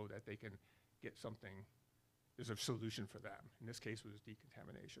also that they can get something, there's a solution for them. In this case, it was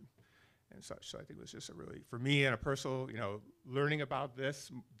decontamination and such. So I think it was just a really, for me and a personal, learning about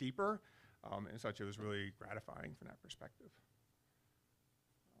this deeper and such, it was really gratifying from that perspective.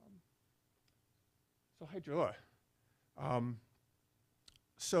 So hydrilla.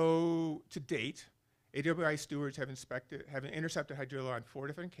 So to date, AWI stewards have intercepted hydrilla on 4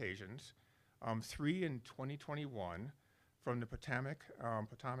 different occasions, 3 in 2021 from the Potomac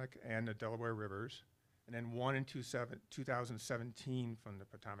and the Delaware rivers, and then 1 in 2017 from the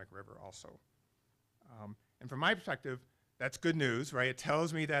Potomac River also. And from my perspective, that's good news, right? It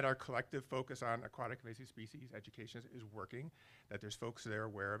tells me that our collective focus on aquatic invasive species education is working, that there's folks that are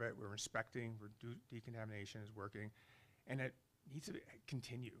aware of it, we're inspecting, decontamination is working, and it needs to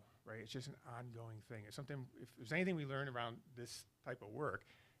continue, right? It's just an ongoing thing. It's something, if there's anything we learn around this type of work,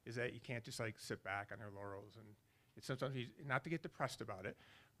 is that you can't just like sit back on your laurels, and it's sometimes not to get depressed about it,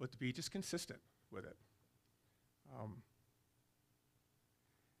 but to be just consistent with it. And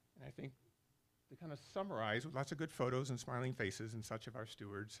I think to kind of summarize, with lots of good photos and smiling faces and such of our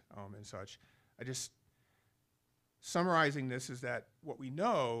stewards and such, summarizing this is that what we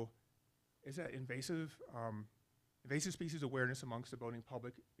know is that invasive species awareness amongst the boating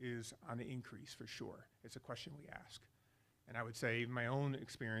public is on the increase for sure. It's a question we ask. And I would say my own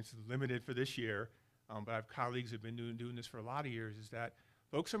experience is limited for this year, but I have colleagues who have been doing this for a lot of years, is that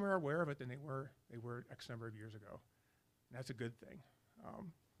folks are more aware of it than they were X number of years ago. And that's a good thing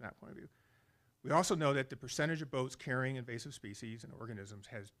from that point of view. We also know that the percentage of boats carrying invasive species and organisms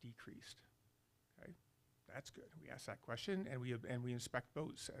has decreased. Okay, that's good. We ask that question, and we inspect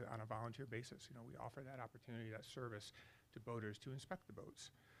boats on a volunteer basis. You know, we offer that opportunity, that service to boaters to inspect the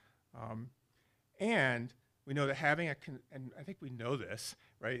boats. And we know that having and I think we know this,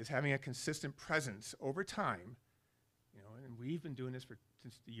 right, is having a consistent presence over time. You know, and we've been doing this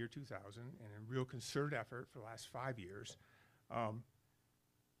since the year 2000, and a real concerted effort for the last 5 years.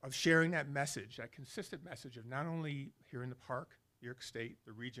 Of sharing that message, that consistent message of not only here in the park, New York State,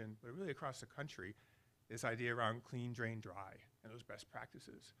 the region, but really across the country, this idea around clean, drain, dry, and those best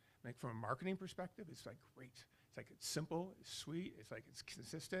practices. Like from a marketing perspective, it's like great. It's like it's simple, it's sweet, it's like it's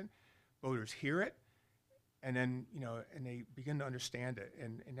consistent. Boaters hear it, and then, you know, and they begin to understand it.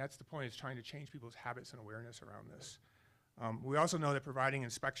 And that's the point, is trying to change people's habits and awareness around this. We also know that providing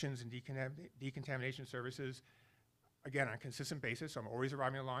inspections and decontamination services, again, on a consistent basis, I'm always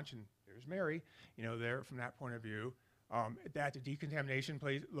arriving at launch, and there's Mary, you know, there from that point of view, that the decontamination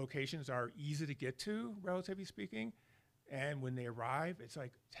locations are easy to get to, relatively speaking, and when they arrive, it's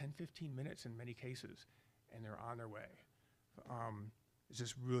like 10, 15 minutes in many cases, and they're on their way. It's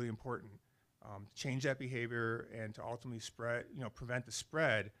just really important to change that behavior and to ultimately prevent the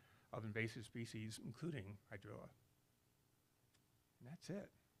spread of invasive species, including hydrilla. And that's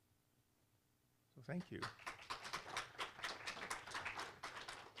it. So thank you.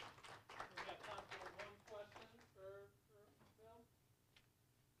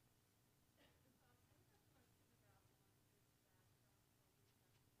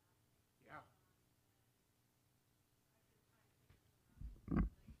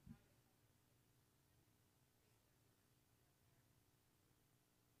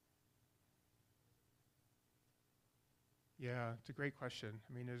 Yeah, it's a great question.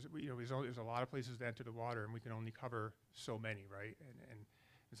 I mean, there's a lot of places to enter the water, and we can only cover so many, right? And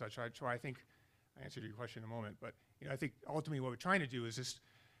such. So I think I answered your question in a moment, but you know, I think ultimately what we're trying to do is just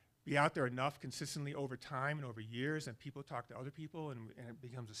be out there enough consistently over time and over years, and people talk to other people, and it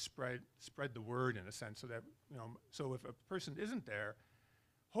becomes a spread the word in a sense, so that, you know, so if a person isn't there,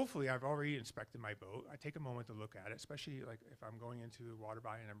 hopefully I've already inspected my boat. I take a moment to look at it, especially like if I'm going into the water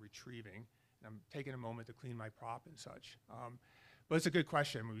body and I'm retrieving. I'm taking a moment to clean my prop and such. But it's a good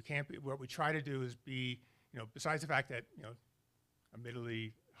question. What we try to do is be, you know, besides the fact that, you know,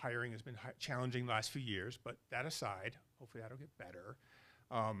 admittedly hiring has been challenging the last few years, but that aside, hopefully that'll get better.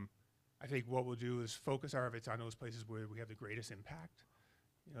 I think what we'll do is focus our efforts on those places where we have the greatest impact,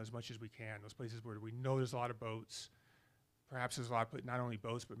 you know, as much as we can. Those places where we know there's a lot of boats. Perhaps there's a lot of, not only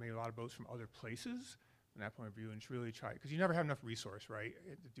boats, but maybe a lot of boats from other places. From that point of view, and to really try, because you never have enough resource, right,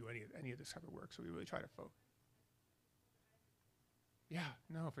 to do any of this type of work. So we really try to focus. Yeah,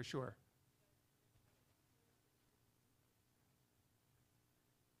 no, for sure.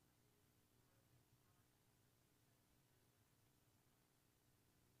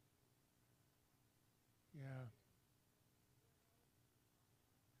 Yeah.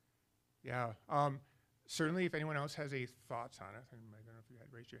 Yeah. Certainly, if anyone else has any thoughts on it, and I don't know if you had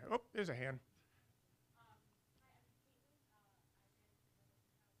raised your hand. Oh, there's a hand.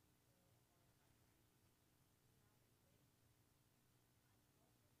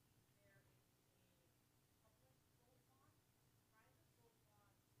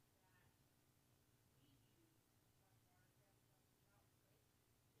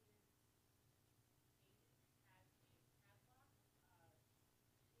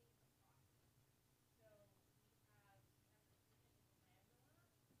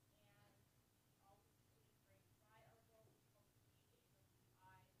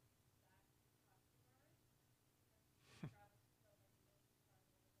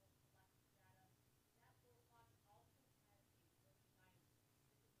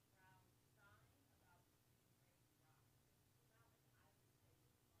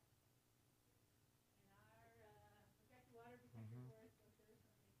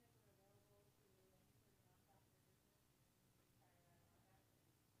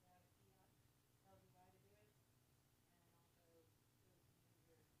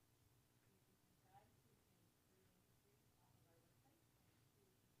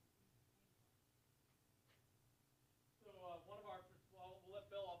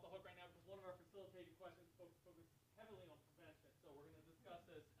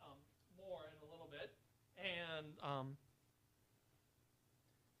 And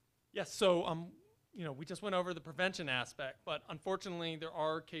yes, so we just went over the prevention aspect, but unfortunately there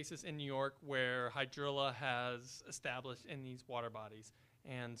are cases in New York where hydrilla has established in these water bodies.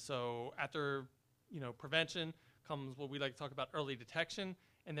 And so after prevention comes what we like to talk about, early detection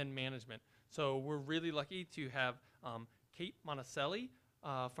and then management. So we're really lucky to have Kate Monacelli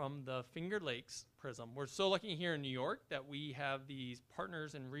from the Finger Lakes PRISM. We're so lucky here in New York that we have these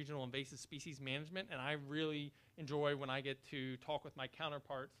partners in regional invasive species management, and I really enjoy when I get to talk with my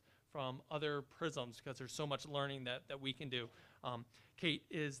counterparts from other PRISMs because there's so much learning that we can do. Kate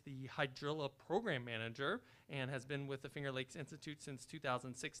is the hydrilla program manager and has been with the Finger Lakes Institute since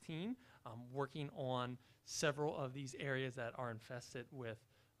 2016, working on several of these areas that are infested with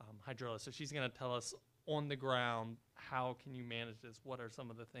hydrilla. So she's going to tell us on the ground, how can you manage this? What are some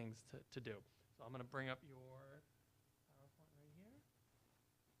of the things to do? So I'm going to bring up your PowerPoint right here.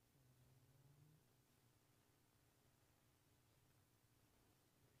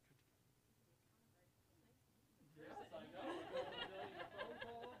 Yes, I know. We're going to your phone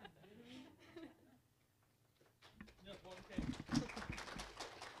call. Yes, well, okay.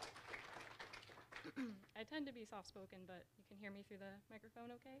 I tend to be soft-spoken, but you can hear me through the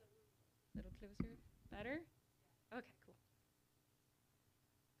microphone okay? A little closer. Better? Okay, cool.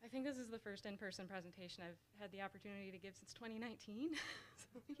 I think this is the first in-person presentation I've had the opportunity to give since 2019.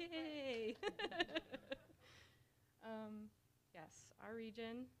 So, yay! Yes, our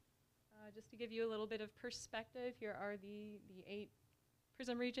region, just to give you a little bit of perspective, here are the 8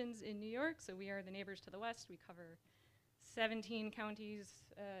 PRISM regions in New York. So we are the neighbors to the west. We cover 17 counties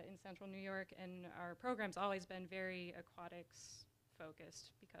in central New York, and our program's always been very aquatics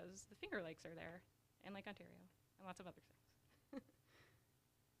focused because the Finger Lakes are there, and Lake Ontario, and lots of other things.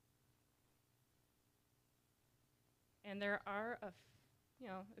 And there are a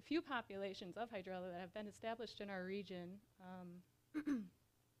few populations of hydrilla that have been established in our region.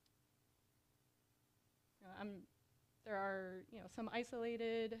 There are some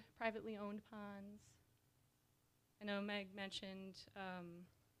isolated, privately owned ponds. I know Meg mentioned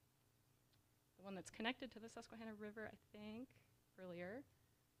the one that's connected to the Susquehanna River, I think, earlier.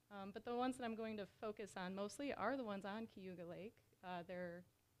 But the ones that I'm going to focus on mostly are the ones on Cayuga Lake. They're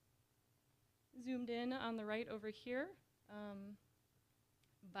zoomed in on the right over here.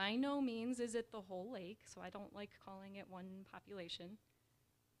 By no means is it the whole lake, so I don't like calling it one population.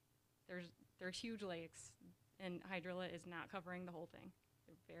 They're huge lakes, and hydrilla is not covering the whole thing.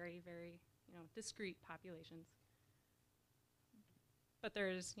 They're very, very, discrete populations. But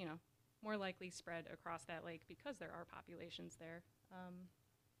there's, more likely spread across that lake because there are populations there.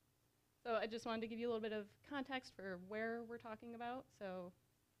 So I just wanted to give you a little bit of context for where we're talking about. So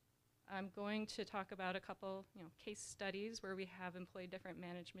I'm going to talk about a couple, case studies where we have employed different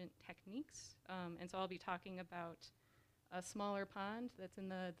management techniques. And so I'll be talking about a smaller pond that's in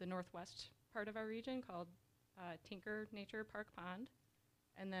the northwest part of our region called Tinker Nature Park Pond,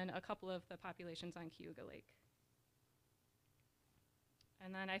 and then a couple of the populations on Cayuga Lake.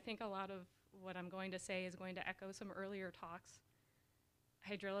 And then I think a lot of what I'm going to say is going to echo some earlier talks.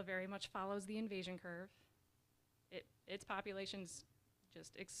 Hydrilla very much follows the invasion curve. Its populations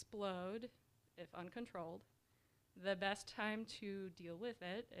just explode if uncontrolled. The best time to deal with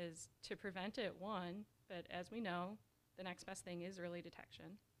it is to prevent it, one, but as we know, the next best thing is early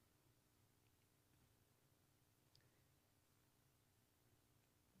detection.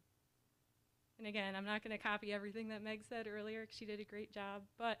 And again, I'm not going to copy everything that Meg said earlier, 'cause she did a great job,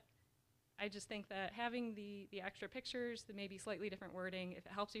 but I just think that having the extra pictures, the maybe slightly different wording, if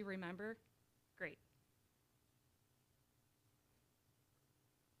it helps you remember, great.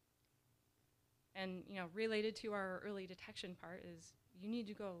 And related to our early detection part is you need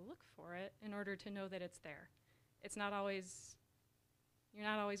to go look for it in order to know that it's there. It's not always, you're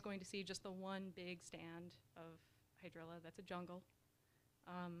not always going to see just the one big stand of hydrilla that's a jungle.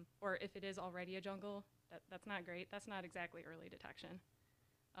 Or if it is already a jungle, that's not great. That's not exactly early detection.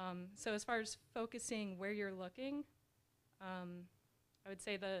 So as far as focusing where you're looking, I would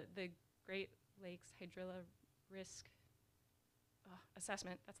say the Great Lakes Hydrilla Risk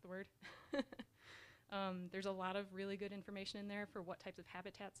Assessment, that's the word. There's a lot of really good information in there for what types of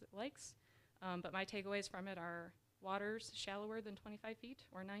habitats it likes. But my takeaways from it are waters shallower than 25 feet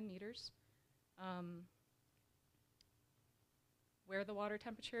or 9 meters. Where the water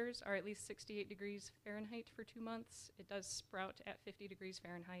temperatures are at least 68 degrees Fahrenheit for 2 months. It does sprout at 50 degrees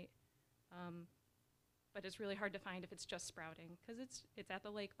Fahrenheit. But it's really hard to find if it's just sprouting because it's at the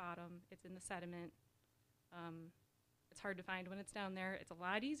lake bottom, it's in the sediment. It's hard to find when it's down there. It's a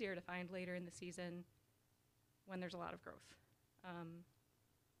lot easier to find later in the season when there's a lot of growth.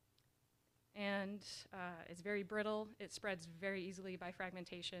 and it's very brittle. It spreads very easily by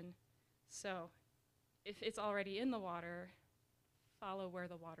fragmentation. So if it's already in the water, follow where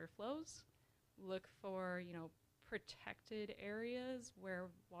the water flows. Look for, protected areas where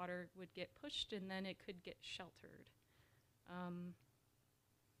water would get pushed and then it could get sheltered.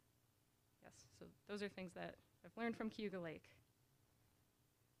 Yes, so those are things that I've learned from Cayuga Lake.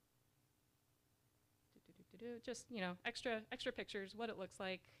 Just, extra pictures, what it looks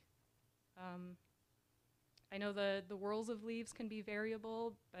like. I know the whorls of leaves can be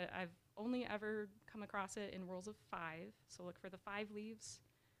variable, but I've only ever come across it in whorls of 5. So look for the 5 leaves.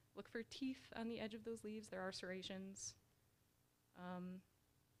 Look for teeth on the edge of those leaves. There are serrations.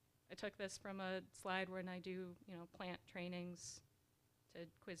 I took this from a slide when I do, plant trainings to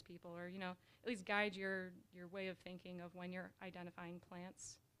quiz people, or, at least guide your way of thinking of when you're identifying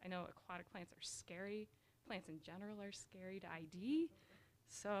plants. I know aquatic plants are scary. Plants in general are scary to ID.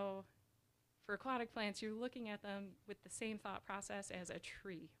 So for aquatic plants, you're looking at them with the same thought process as a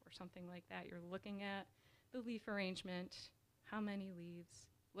tree or something like that. You're looking at the leaf arrangement, how many leaves.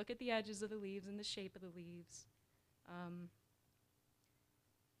 Look at the edges of the leaves and the shape of the leaves.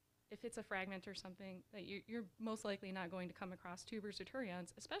 If it's a fragment or something, that you're most likely not going to come across tubers or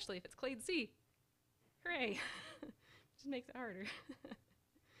turions, especially if it's clade C. Hooray! Just makes it harder.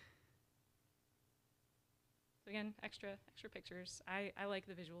 So again, extra pictures. I like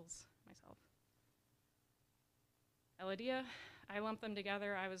the visuals myself. Eladia, I lump them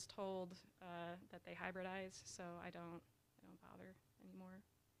together. I was told that they hybridize, so I don't bother anymore.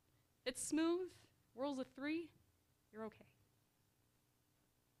 It's smooth. Whorls of 3, you're okay.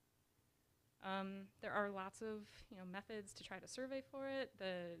 There are lots of methods to try to survey for it.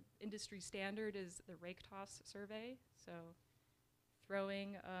 The industry standard is the rake toss survey. So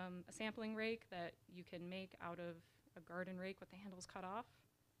throwing a sampling rake that you can make out of a garden rake with the handles cut off,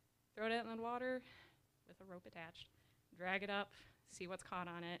 throw it out in the water with a rope attached, drag it up, see what's caught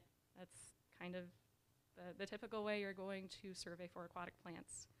on it. That's kind of the typical way you're going to survey for aquatic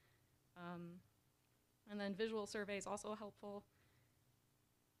plants. And then visual survey is also helpful.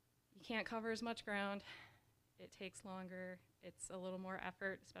 You can't cover as much ground. It takes longer. It's a little more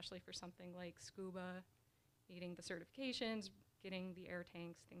effort, especially for something like scuba, needing the certifications, getting the air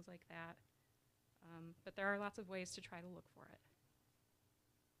tanks, things like that. But there are lots of ways to try to look for it.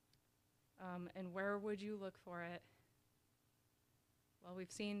 And where would you look for it? Well,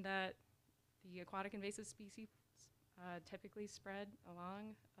 we've seen that the aquatic invasive species typically spread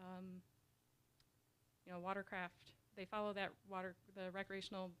along watercraft. They follow the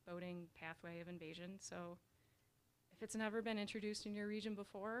recreational boating pathway of invasion. So if it's never been introduced in your region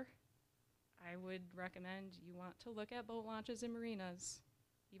before, I would recommend you want to look at boat launches in marinas,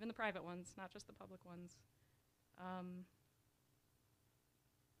 even the private ones, not just the public ones. I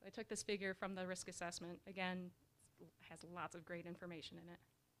took this figure from the risk assessment. Again, it has lots of great information in it.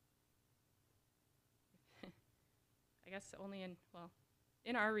 I guess only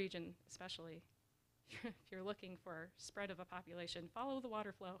in our region especially, if you're looking for spread of a population, follow the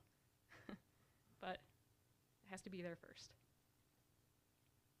water flow. But it has to be there first.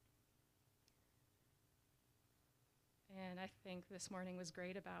 And I think this morning was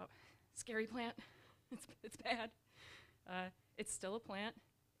great about scary plant. It's bad. It's still a plant,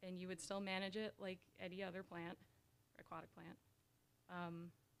 and you would still manage it like any other plant, aquatic plant.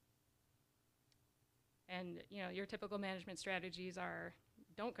 And your typical management strategies are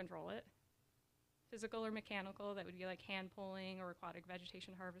don't control it. Physical or mechanical, that would be like hand pulling or aquatic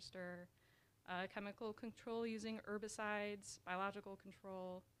vegetation harvester. Chemical control using herbicides, biological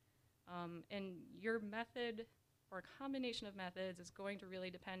control. And your method or a combination of methods is going to really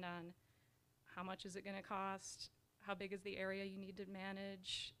depend on how much is it going to cost, how big is the area you need to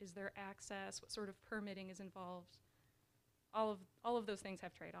manage, is there access, what sort of permitting is involved. All of those things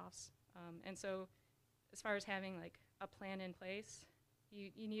have trade-offs. And so as far as having like a plan in place,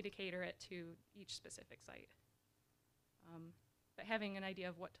 you need to cater it to each specific site. But having an idea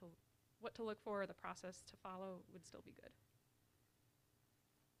of what to look for, the process to follow would still be good.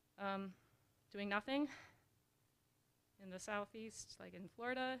 Doing nothing. In the southeast, like in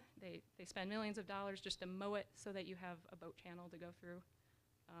Florida, they spend millions of dollars just to mow it so that you have a boat channel to go through.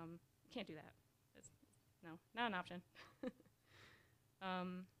 You can't do that. No, not an option.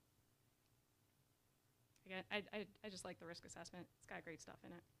 Again, I just like the risk assessment. It's got great stuff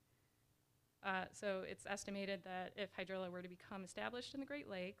in it. So it's estimated that if hydrilla were to become established in the Great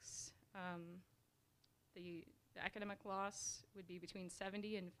Lakes, the economic loss would be between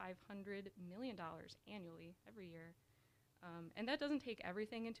 $70 and $500 million annually every year. And that doesn't take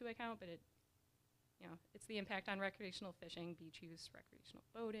everything into account, but it's the impact on recreational fishing, beach use, recreational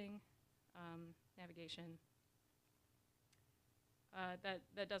boating. navigation.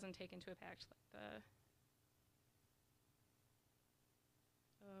 That doesn't take into account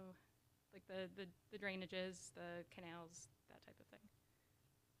the drainages, the canals, that type of thing.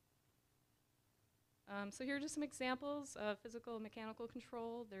 So here are just some examples of physical and mechanical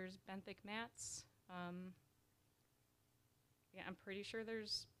control. There's benthic mats. Yeah, I'm pretty sure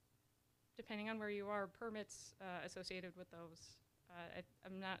there's, depending on where you are, permits associated with those. I've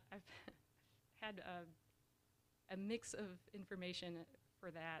had a mix of information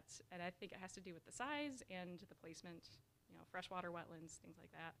for that, and I think it has to do with the size and the placement, you know, freshwater wetlands, things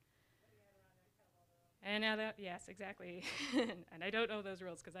like that. And now that, yes, exactly. And I don't know those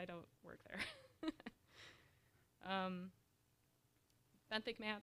rules because I don't work there. Benthic